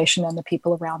organization and the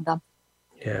people around them.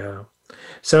 Yeah.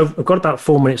 So I've got about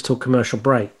 4 minutes till commercial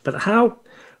break, but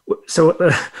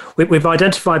we've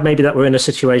identified maybe that we're in a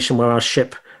situation where our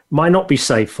ship might not be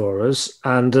safe for us,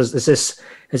 and is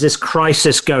this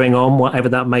crisis going on, whatever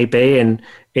that may be, in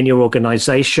your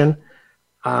organization,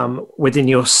 within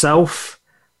yourself.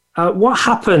 What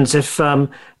happens if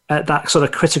at that sort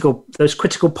of those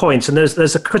critical points, and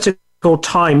there's a critical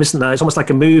time, isn't there? It's almost like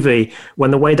a movie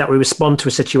when the way that we respond to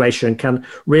a situation can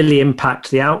really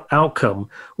impact the outcome.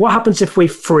 What happens if we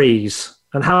freeze,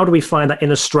 and how do we find that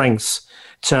inner strength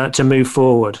to move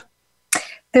forward?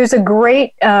 There's a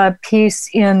great piece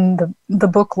in the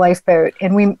book Lifeboat,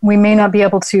 and we may not be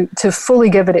able to fully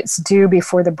give it its due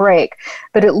before the break,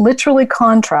 but it literally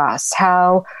contrasts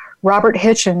how Robert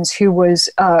Hitchens, who was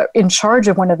in charge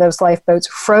of one of those lifeboats,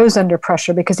 froze under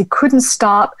pressure because he couldn't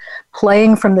stop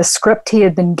playing from the script he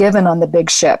had been given on the big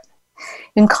ship.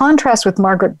 In contrast with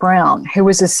Margaret Brown, who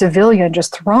was a civilian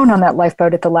just thrown on that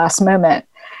lifeboat at the last moment,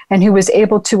 and who was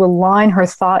able to align her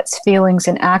thoughts, feelings,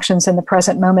 and actions in the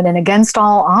present moment, and against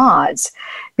all odds,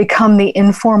 become the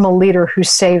informal leader who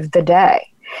saved the day.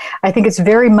 I think it's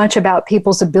very much about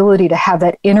people's ability to have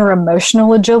that inner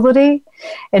emotional agility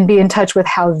and be in touch with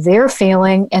how they're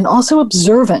feeling, and also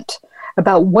observant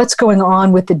about what's going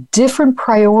on with the different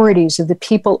priorities of the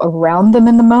people around them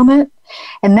in the moment.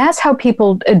 And that's how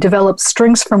people develop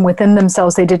strengths from within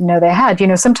themselves they didn't know they had. You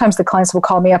know, sometimes the clients will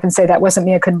call me up and say, that wasn't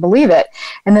me, I couldn't believe it.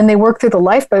 And then they work through the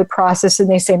lifeboat process and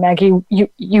they say, Maggie,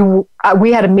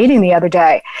 we had a meeting the other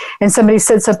day and somebody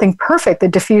said something perfect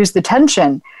that diffused the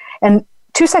tension. And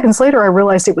 2 seconds later, I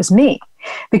realized it was me.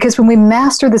 Because when we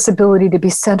master this ability to be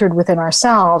centered within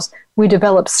ourselves, we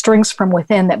develop strengths from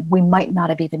within that we might not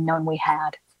have even known we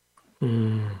had.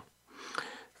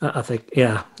 I think,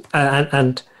 yeah.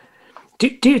 And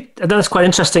that's quite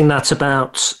interesting. That's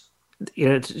about,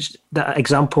 that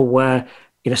example where,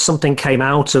 something came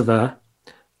out of her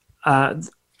and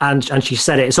she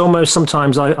said it. It's almost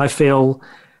sometimes I feel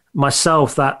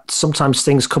myself that sometimes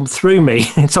things come through me.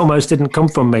 It almost didn't come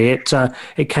from me. It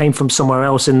came from somewhere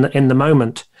else in the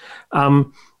moment.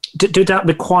 Do that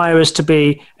require us to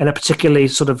be in a particularly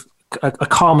sort of a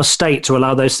calmer state to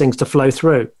allow those things to flow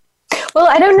through? Well,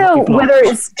 I don't know whether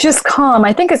it's just calm.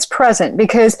 I think it's present,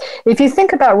 because if you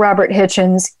think about Robert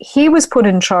Hitchens, he was put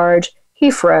in charge.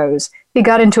 He froze. He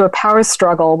got into a power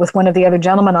struggle with one of the other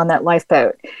gentlemen on that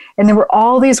lifeboat. And there were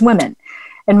all these women.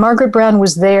 And Margaret Brown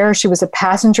was there. She was a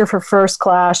passenger for first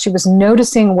class. She was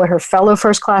noticing what her fellow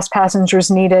first class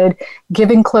passengers needed,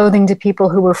 giving clothing to people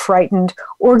who were frightened,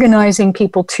 organizing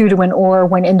people two to an oar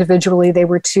when individually they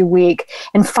were too weak.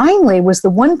 And finally was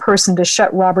the one person to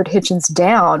shut Robert Hitchens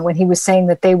down when he was saying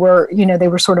that they were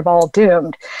sort of all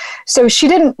doomed. So she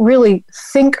didn't really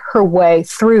think her way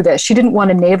through this. She didn't want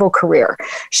a naval career.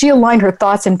 She aligned her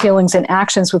thoughts and feelings and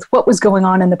actions with what was going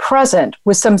on in the present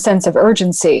with some sense of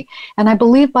urgency. And I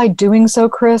believe by doing so,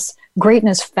 Chris,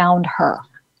 greatness found her.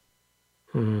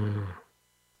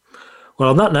 Well,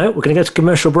 on that note, we're going to go to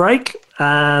commercial break,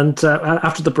 and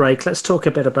after the break, let's talk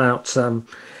a bit about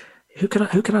who can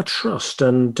I trust,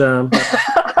 and very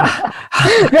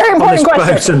important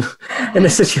question in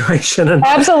this situation, and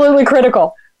absolutely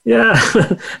critical. Yeah,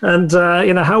 and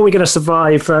how are we going to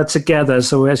survive together?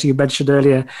 So, as you mentioned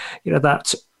earlier,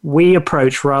 that we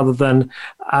approach rather than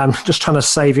just trying to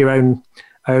save your own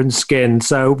skin.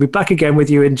 So we'll be back again with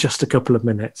you in just a couple of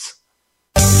minutes.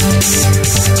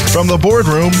 From the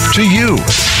boardroom to you,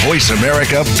 Voice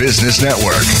America Business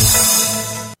Network.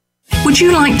 Would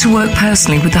you like to work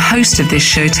personally with the host of this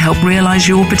show to help realize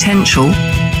your potential?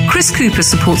 Chris Cooper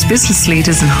supports business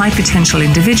leaders and high potential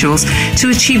individuals to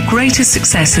achieve greater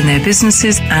success in their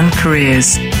businesses and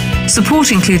careers.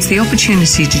 Support includes the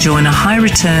opportunity to join a high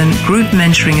return group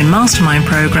mentoring and mastermind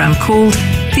program called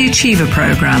the Achiever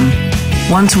Program.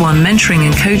 One-to-one mentoring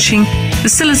and coaching,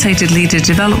 facilitated leader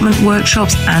development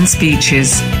workshops and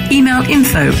speeches. Email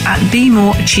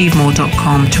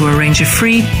info@bemoreachievemore.com to arrange a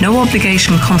free,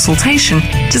 no-obligation consultation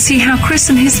to see how Chris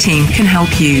and his team can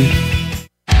help you.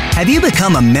 Have you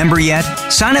become a member yet?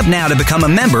 Sign up now to become a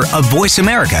member of Voice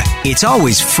America. It's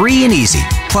always free and easy.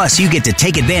 Plus, you get to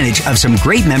take advantage of some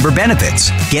great member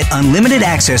benefits. Get unlimited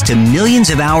access to millions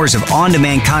of hours of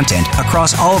on-demand content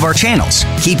across all of our channels.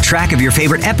 Keep track of your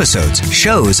favorite episodes,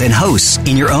 shows, and hosts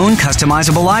in your own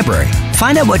customizable library.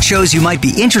 Find out what shows you might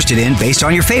be interested in based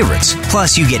on your favorites.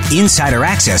 Plus, you get insider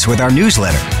access with our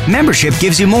newsletter. Membership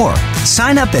gives you more.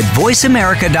 Sign up at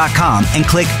voiceamerica.com and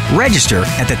click register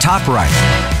at the top right.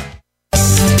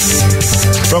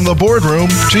 From the boardroom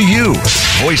to you,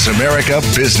 Voice America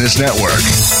Business Network.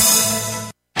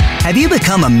 Have you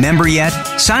become a member yet?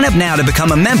 Sign up now to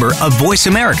become a member of Voice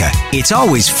America. It's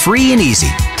always free and easy.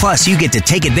 Plus, you get to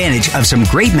take advantage of some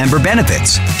great member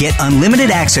benefits. Get unlimited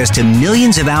access to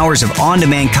millions of hours of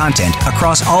on-demand content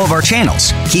across all of our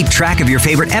channels. Keep track of your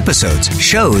favorite episodes,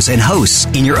 shows, and hosts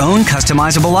in your own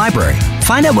customizable library.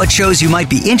 Find out what shows you might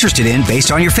be interested in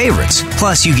based on your favorites.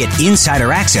 Plus, you get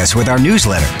insider access with our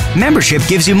newsletter. Membership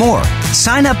gives you more.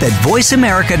 Sign up at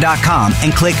voiceamerica.com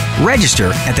and click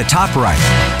register at the top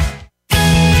right.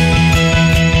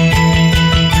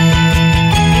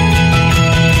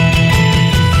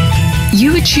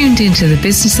 You are tuned into the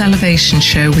Business Elevation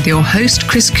Show with your host,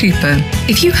 Chris Cooper.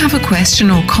 If you have a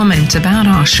question or comment about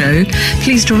our show,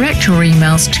 please direct your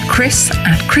emails to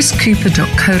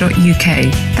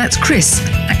chris@chriscooper.co.uk. That's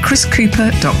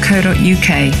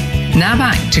chris@chriscooper.co.uk. Now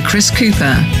back to Chris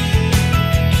Cooper.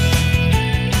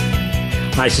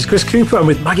 Hi, this is Chris Cooper. I'm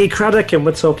with Maggie Craddock, and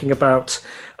we're talking about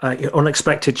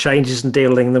unexpected changes and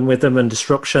dealing with them and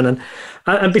disruption.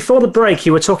 And before the break,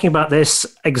 you were talking about this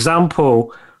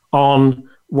example on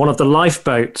one of the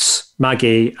lifeboats,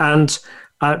 Maggie, and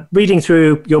reading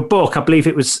through your book, I believe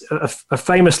it was a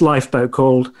famous lifeboat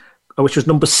which was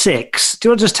number 6. Do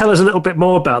you want to just tell us a little bit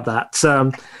more about that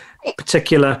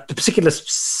particular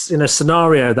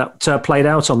scenario that played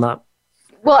out on that?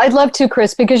 Well, I'd love to,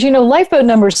 Chris, because, lifeboat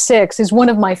number 6 is one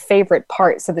of my favorite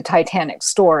parts of the Titanic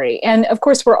story. And of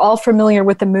course, we're all familiar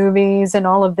with the movies and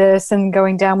all of this and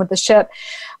going down with the ship.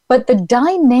 But the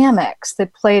dynamics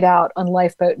that played out on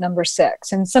Lifeboat number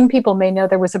 6, and some people may know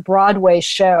there was a Broadway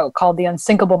show called The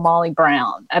Unsinkable Molly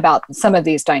Brown about some of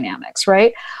these dynamics,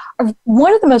 right?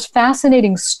 One of the most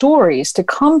fascinating stories to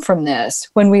come from this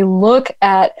when we look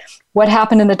at what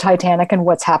happened in the Titanic and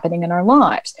what's happening in our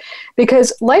lives.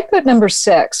 Because Lifeboat number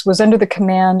 6 was under the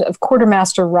command of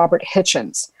Quartermaster Robert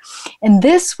Hitchens. And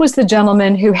this was the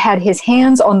gentleman who had his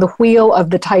hands on the wheel of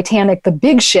the Titanic, the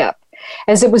big ship,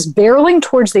 as it was barreling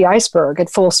towards the iceberg at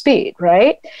full speed,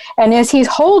 right? And as he's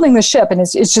holding the ship and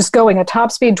it's just going at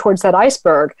top speed towards that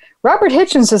iceberg, Robert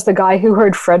Hitchens is the guy who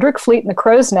heard Frederick Fleet in the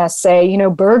Crow's Nest say,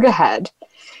 berg ahead.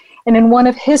 And in one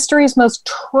of history's most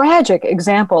tragic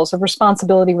examples of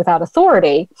responsibility without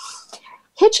authority,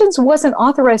 Hitchens wasn't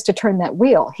authorized to turn that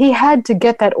wheel. He had to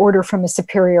get that order from a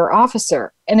superior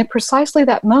officer. And at precisely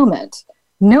that moment,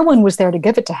 no one was there to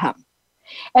give it to him.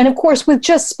 And of course, with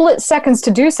just split seconds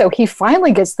to do so, he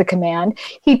finally gets the command.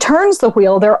 He turns the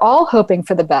wheel. They're all hoping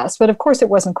for the best. But of course, it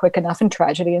wasn't quick enough and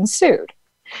tragedy ensued.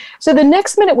 So the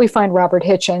next minute we find Robert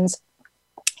Hitchens,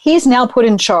 he's now put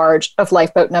in charge of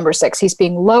Lifeboat number 6. He's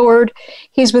being lowered.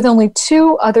 He's with only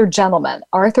 2 other gentlemen,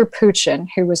 Arthur Poochen,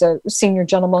 who was a senior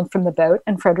gentleman from the boat,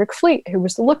 and Frederick Fleet, who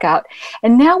was the lookout.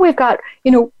 And now we've got,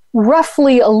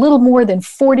 roughly a little more than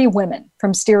 40 women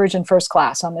from steerage and first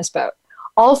class on this boat,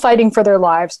 all fighting for their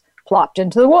lives, plopped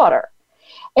into the water.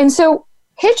 And so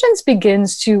Hitchens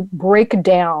begins to break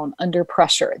down under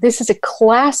pressure. This is a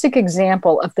classic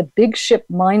example of the big ship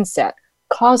mindset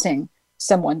causing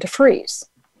someone to freeze.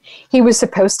 He was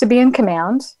supposed to be in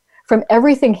command. From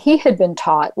everything he had been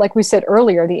taught, like we said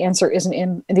earlier, the answer isn't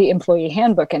in the employee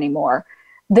handbook anymore.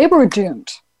 They were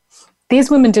doomed. These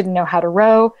women didn't know how to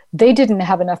row. They didn't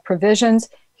have enough provisions.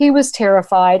 He was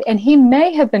terrified, and he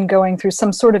may have been going through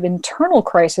some sort of internal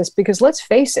crisis because let's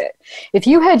face it, if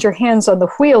you had your hands on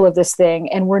the wheel of this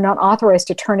thing and were not authorized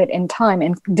to turn it in time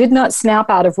and did not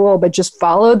snap out of role but just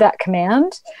followed that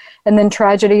command and then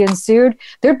tragedy ensued,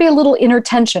 there'd be a little inner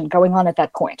tension going on at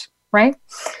that point, right?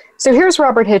 So here's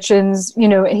Robert Hitchens,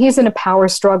 he's in a power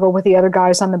struggle with the other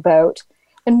guys on the boat,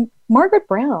 and Margaret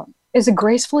Brown is a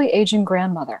gracefully aging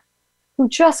grandmother who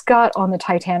just got on the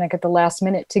Titanic at the last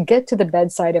minute to get to the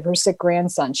bedside of her sick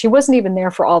grandson. She wasn't even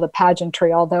there for all the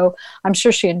pageantry, although I'm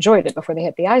sure she enjoyed it before they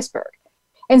hit the iceberg.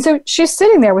 And so she's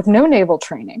sitting there with no naval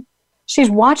training. She's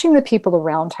watching the people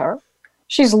around her.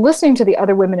 She's listening to the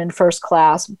other women in first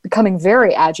class becoming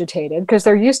very agitated because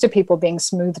they're used to people being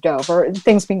smoothed over,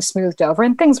 things being smoothed over,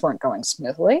 and things weren't going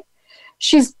smoothly.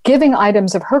 She's giving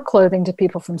items of her clothing to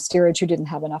people from steerage who didn't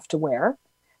have enough to wear.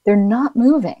 They're not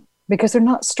moving because they're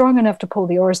not strong enough to pull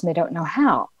the oars and they don't know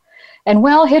how. And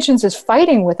while Hitchens is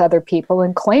fighting with other people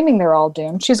and claiming they're all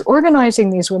doomed, she's organizing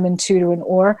these women to an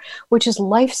oar, which is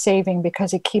life-saving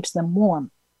because it keeps them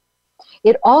warm.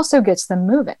 It also gets them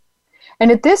moving.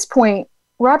 And at this point,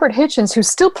 Robert Hitchens, who's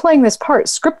still playing this part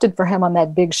scripted for him on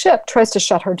that big ship, tries to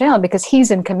shut her down because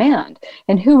he's in command.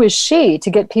 And who is she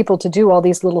to get people to do all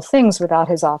these little things without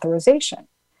his authorization?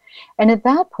 And at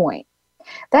that point,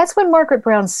 that's when Margaret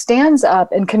Brown stands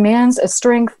up and commands a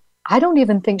strength I don't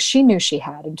even think she knew she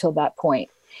had until that point.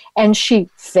 And she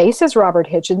faces Robert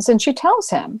Hitchens and she tells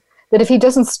him that if he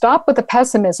doesn't stop with the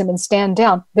pessimism and stand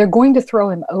down, they're going to throw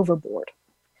him overboard.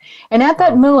 And at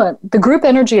that moment, the group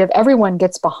energy of everyone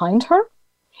gets behind her.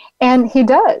 And he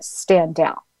does stand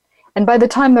down. And by the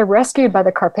time they're rescued by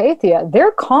the Carpathia,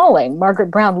 they're calling Margaret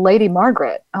Brown Lady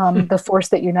Margaret, the force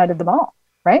that united them all,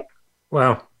 right?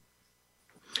 Wow.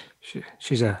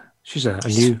 She's a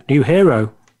new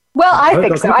hero. Well, I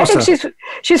think so. I think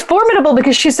she's formidable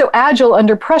because she's so agile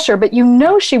under pressure, but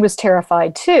she was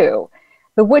terrified too.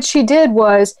 But what she did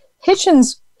was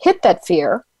Hitchens hit that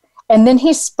fear, and then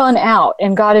he spun out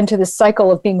and got into the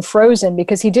cycle of being frozen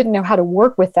because he didn't know how to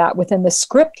work with that within the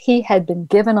script he had been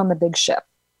given on the big ship.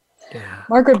 Yeah.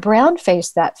 Margaret Brown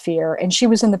faced that fear, and she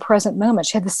was in the present moment.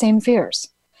 She had the same fears.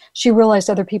 She realized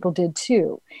other people did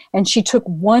too. And she took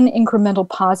one incremental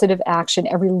positive action,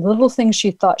 every little thing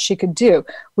she thought she could do,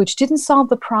 which didn't solve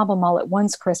the problem all at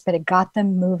once, Chris, but it got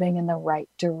them moving in the right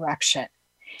direction.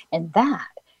 And that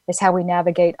is how we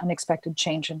navigate unexpected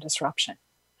change and disruption.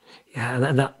 Yeah,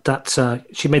 and that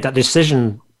she made that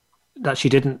decision that she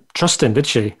didn't trust him, did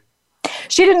she?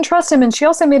 She didn't trust him, and she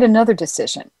also made another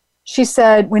decision. She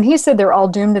said, when he said they're all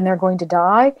doomed and they're going to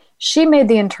die, she made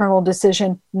the internal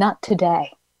decision, not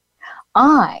today.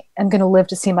 I am going to live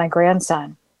to see my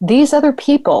grandson. These other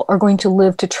people are going to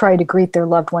live to try to greet their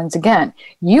loved ones again.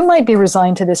 You might be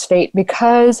resigned to this fate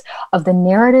because of the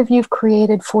narrative you've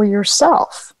created for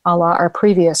yourself, a la our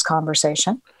previous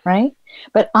conversation, right?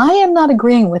 But I am not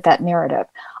agreeing with that narrative.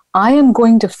 I am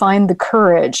going to find the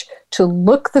courage to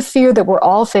look the fear that we're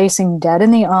all facing dead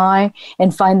in the eye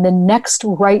and find the next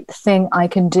right thing I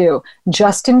can do,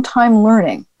 just in time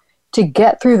learning to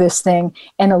get through this thing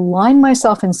and align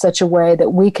myself in such a way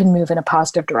that we can move in a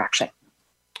positive direction.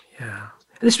 Yeah.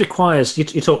 This requires,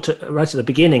 you talked right at the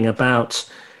beginning about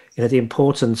the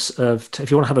importance of,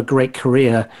 if you want to have a great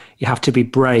career, you have to be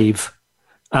brave.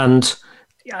 And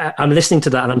I'm listening to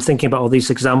that and I'm thinking about all these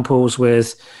examples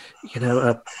with,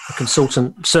 a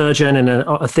consultant surgeon in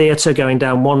a theatre going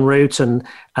down one route and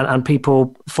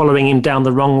people following him down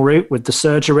the wrong route with the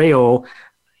surgery, or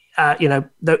not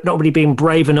really being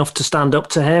brave enough to stand up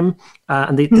to him,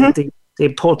 and the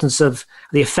importance of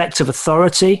the effect of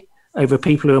authority over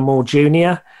people who are more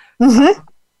junior. Mm-hmm.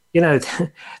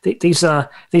 These are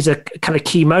kind of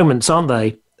key moments, aren't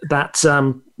they? That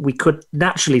we could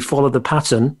naturally follow the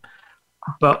pattern,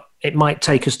 but it might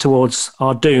take us towards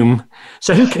our doom.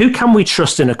 So who can we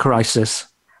trust in a crisis?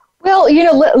 Well,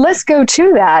 let's go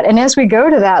to that. And as we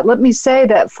go to that, let me say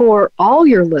that for all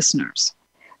your listeners,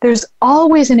 there's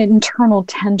always an internal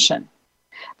tension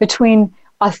between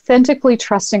authentically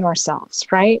trusting ourselves,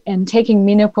 right? And taking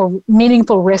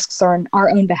meaningful risks on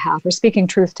our own behalf, or speaking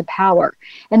truth to power.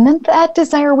 And then that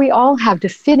desire we all have to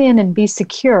fit in and be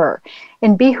secure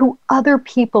and be who other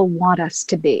people want us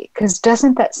to be. Because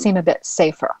doesn't that seem a bit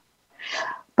safer?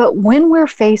 But when we're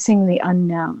facing the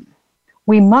unknown,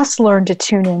 we must learn to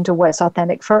tune into what's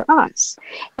authentic for us.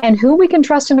 And who we can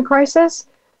trust in a crisis?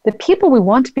 The people we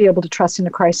want to be able to trust in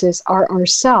a crisis are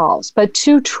ourselves. But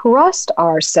to trust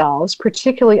ourselves,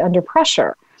 particularly under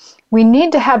pressure, we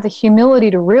need to have the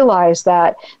humility to realize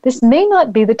that this may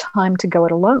not be the time to go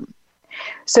it alone.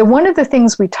 So one of the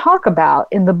things we talk about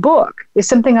in the book is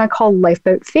something I call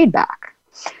lifeboat feedback.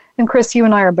 And Chris, you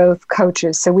and I are both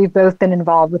coaches, so we've both been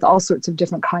involved with all sorts of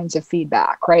different kinds of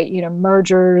feedback, right?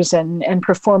 Mergers and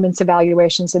performance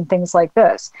evaluations and things like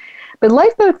this. But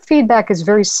lifeboat feedback is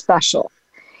very special.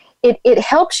 It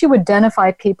helps you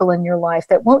identify people in your life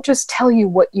that won't just tell you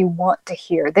what you want to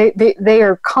hear. They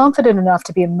are confident enough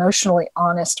to be emotionally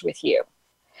honest with you.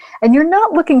 And you're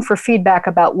not looking for feedback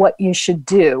about what you should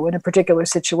do in a particular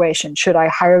situation. Should I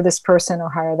hire this person or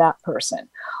hire that person?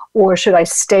 Or should I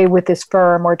stay with this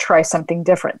firm or try something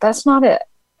different? That's not it.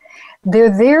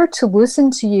 They're there to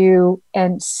listen to you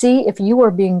and see if you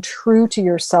are being true to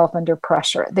yourself under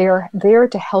pressure. They are there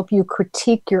to help you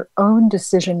critique your own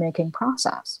decision-making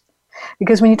process.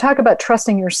 Because when you talk about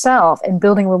trusting yourself and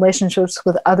building relationships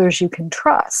with others you can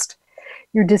trust,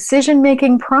 your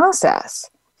decision-making process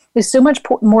is so much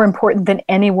more important than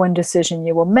any one decision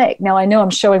you will make. Now, I know I'm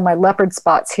showing my leopard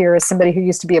spots here as somebody who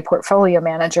used to be a portfolio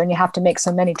manager, and you have to make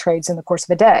so many trades in the course of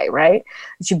a day, right?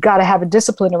 But you've got to have a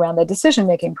discipline around that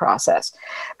decision-making process.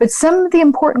 But some of the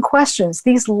important questions,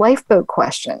 these lifeboat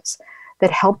questions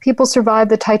that help people survive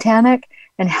the Titanic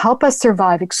and help us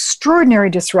survive extraordinary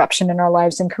disruption in our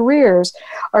lives and careers,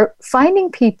 are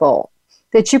finding people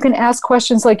that you can ask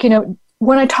questions like,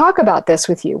 when I talk about this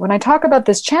with you, when I talk about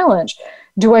this challenge,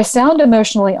 do I sound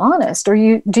emotionally honest? Or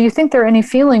do you think there are any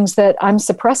feelings that I'm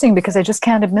suppressing because I just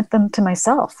can't admit them to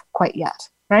myself quite yet,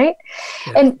 right?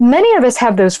 Yeah. And many of us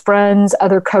have those friends,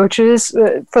 other coaches,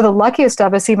 for the luckiest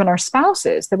of us, even our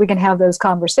spouses, that we can have those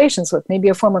conversations with, maybe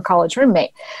a former college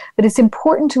roommate. But it's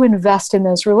important to invest in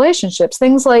those relationships.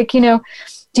 Things like, do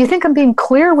you think I'm being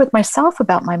clear with myself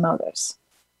about my motives?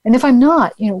 And if I'm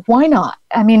not, why not?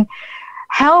 I mean,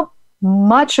 how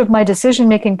much of my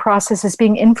decision-making process is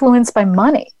being influenced by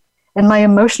money and my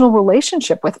emotional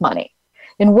relationship with money?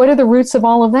 And what are the roots of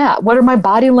all of that? What are my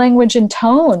body language and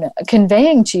tone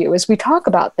conveying to you as we talk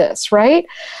about this, right?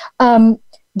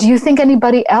 Do you think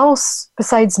anybody else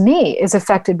besides me is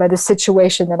affected by the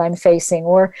situation that I'm facing?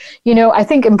 Or, I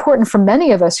think important for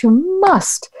many of us who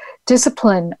must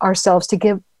discipline ourselves to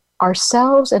give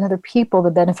ourselves and other people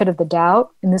the benefit of the doubt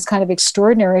in this kind of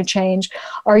extraordinary change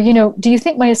are, do you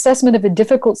think my assessment of a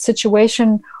difficult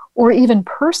situation or even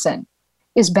person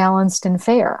is balanced and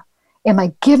fair? Am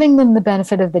I giving them the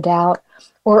benefit of the doubt,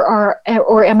 or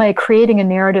am I creating a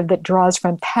narrative that draws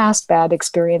from past bad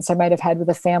experience I might have had with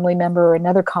a family member or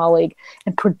another colleague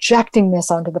and projecting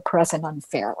this onto the present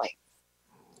unfairly?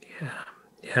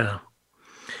 Yeah.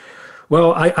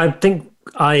 Well, I think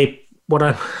I'm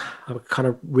kind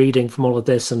of reading from all of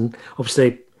this, and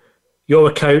obviously you're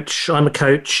a coach, I'm a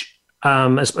coach,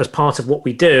 as part of what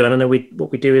we do. And I know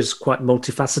what we do is quite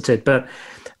multifaceted, but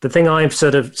the thing I've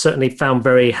sort of certainly found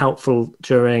very helpful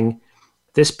during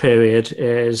this period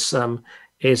is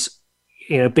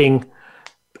being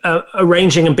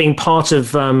arranging and being part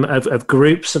of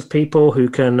groups of people who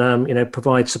can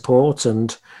provide support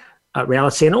and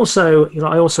reality, and also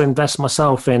I also invest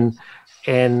myself in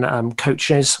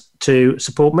coaches to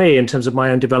support me in terms of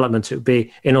my own development. It would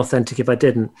be inauthentic if I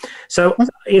didn't. So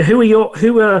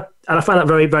who are and I find that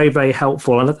very, very, very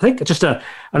helpful. And I think just an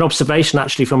observation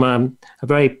actually from a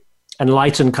very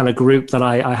enlightened kind of group that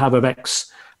I have of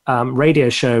radio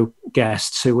show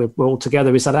guests who we're all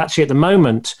together, is that actually at the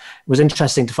moment it was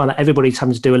interesting to find that everybody's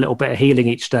having to do a little bit of healing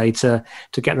each day to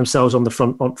get themselves on the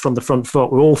from the front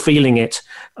foot. We're all feeling it.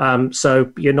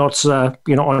 So you're not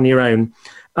on your own.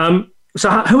 So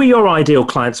who are your ideal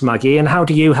clients, Maggie, and how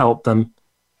do you help them?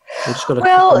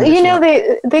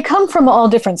 They come from all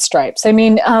different stripes. I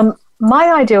mean,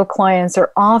 my ideal clients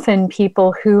are often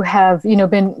people who have,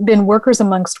 been workers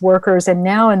amongst workers, and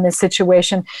now in this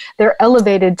situation, they're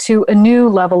elevated to a new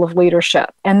level of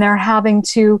leadership, and they're having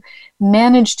to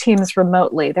manage teams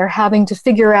remotely. They're having to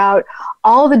figure out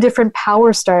all the different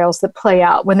power styles that play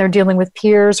out when they're dealing with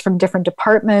peers from different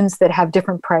departments that have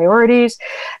different priorities.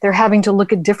 They're having to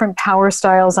look at different power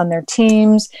styles on their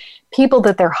teams. People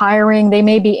that they're hiring, they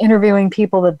may be interviewing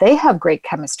people that they have great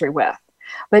chemistry with.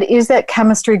 But is that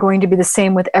chemistry going to be the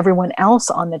same with everyone else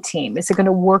on the team? Is it going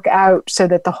to work out so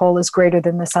that the whole is greater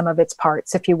than the sum of its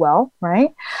parts, if you will,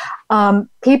 right?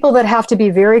 People that have to be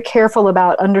very careful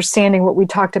about understanding what we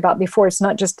talked about before. It's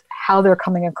not just how they're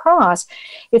coming across,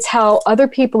 it's how other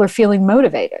people are feeling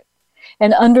motivated.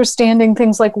 And understanding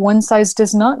things like one size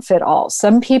does not fit all.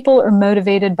 Some people are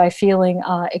motivated by feeling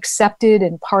accepted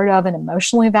and part of and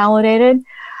emotionally validated.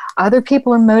 Other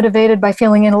people are motivated by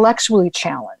feeling intellectually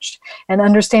challenged and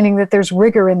understanding that there's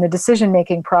rigor in the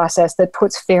decision-making process that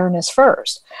puts fairness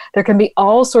first. There can be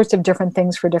all sorts of different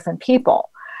things for different people.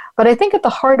 But I think at the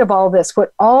heart of all this,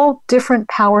 what all different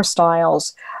power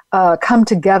styles come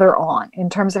together on in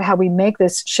terms of how we make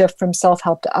this shift from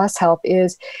self-help to us-help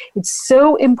is it's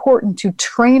so important to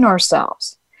train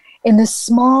ourselves in the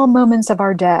small moments of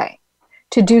our day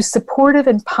to do supportive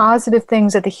and positive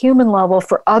things at the human level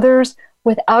for others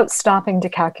without stopping to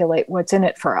calculate what's in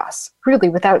it for us, really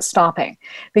without stopping,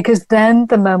 because then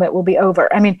the moment will be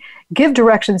over. I mean, give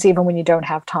directions even when you don't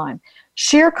have time.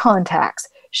 Share contacts.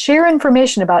 Share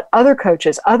information about other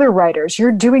coaches, other writers.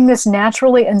 You're doing this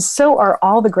naturally, and so are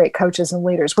all the great coaches and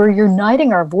leaders. We're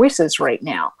uniting our voices right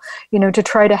now, to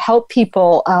try to help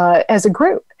people as a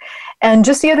group. And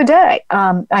just the other day,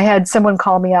 I had someone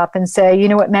call me up and say, you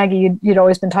know what, Maggie, you'd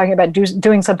always been talking about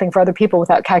doing something for other people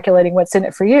without calculating what's in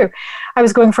it for you. I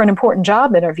was going for an important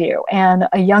job interview, and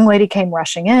a young lady came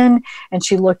rushing in, and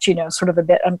she looked, sort of a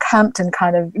bit unkempt and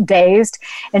kind of dazed.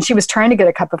 And she was trying to get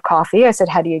a cup of coffee. I said,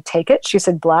 how do you take it? She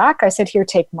said, black. I said, here,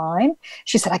 take mine.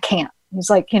 She said, I can't. He's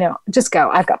like, just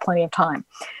go. I've got plenty of time.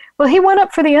 Well, he went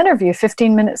up for the interview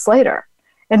 15 minutes later.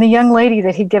 And the young lady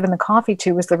that he'd given the coffee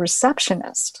to was the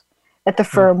receptionist at the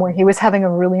firm where he was having a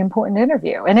really important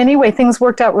interview. And anyway, things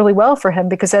worked out really well for him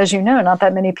because, as you know, not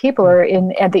that many people are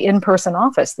at the in-person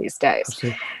office these days.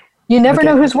 You never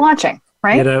know who's watching,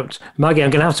 right? Maggie, I'm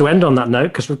going to have to end on that note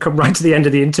because we've come right to the end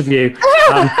of the interview.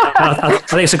 I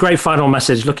think it's a great final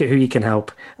message. Look at who you can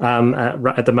help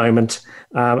right at the moment,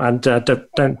 and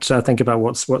don't think about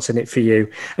what's in it for you.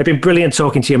 It's been brilliant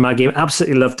talking to you, Maggie.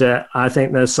 Absolutely loved it. I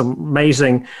think there's some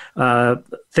amazing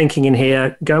thinking in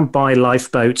here, go and buy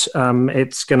Lifeboat.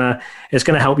 It's gonna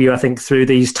help you, I think, through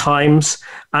these times.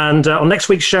 And on next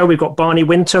week's show, we've got Barney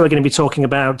Winter. We're going to be talking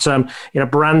about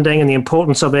branding and the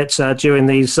importance of it during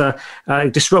these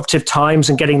disruptive times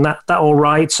and getting that all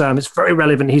right. It's very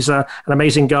relevant. He's an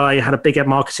amazing guy. Had a big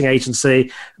marketing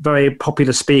agency, very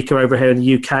popular speaker over here in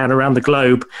the UK and around the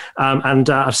globe. And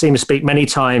I've seen him speak many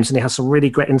times, and he has some really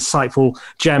great, insightful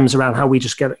gems around how we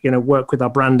just get work with our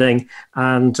branding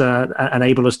and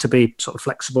enable us to be sort of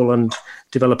flexible and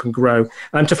develop and grow.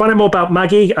 To find out more about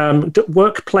Maggie,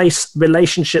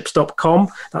 workplacerelationships.com.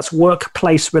 That's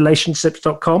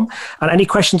workplacerelationships.com. And any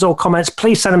questions or comments,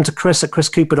 please send them to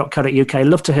chris@chriscooper.co.uk.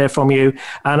 Love to hear from you.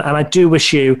 And I do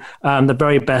wish you the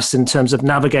very best in terms of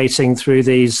navigating through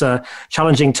these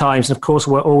challenging times. And of course,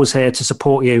 we're always here to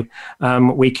support you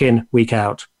week in, week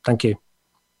out. Thank you.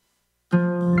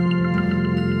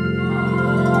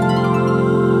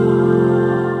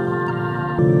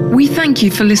 We thank you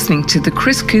for listening to the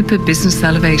Chris Cooper Business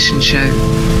Elevation Show.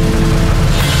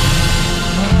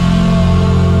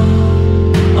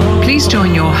 Please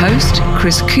join your host,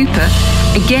 Chris Cooper,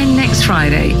 again next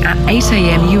Friday at 8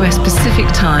 a.m. US Pacific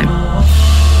Time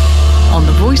on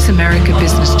the Voice America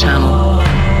Business Channel.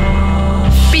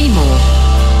 Be more.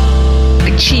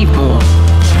 Achieve more.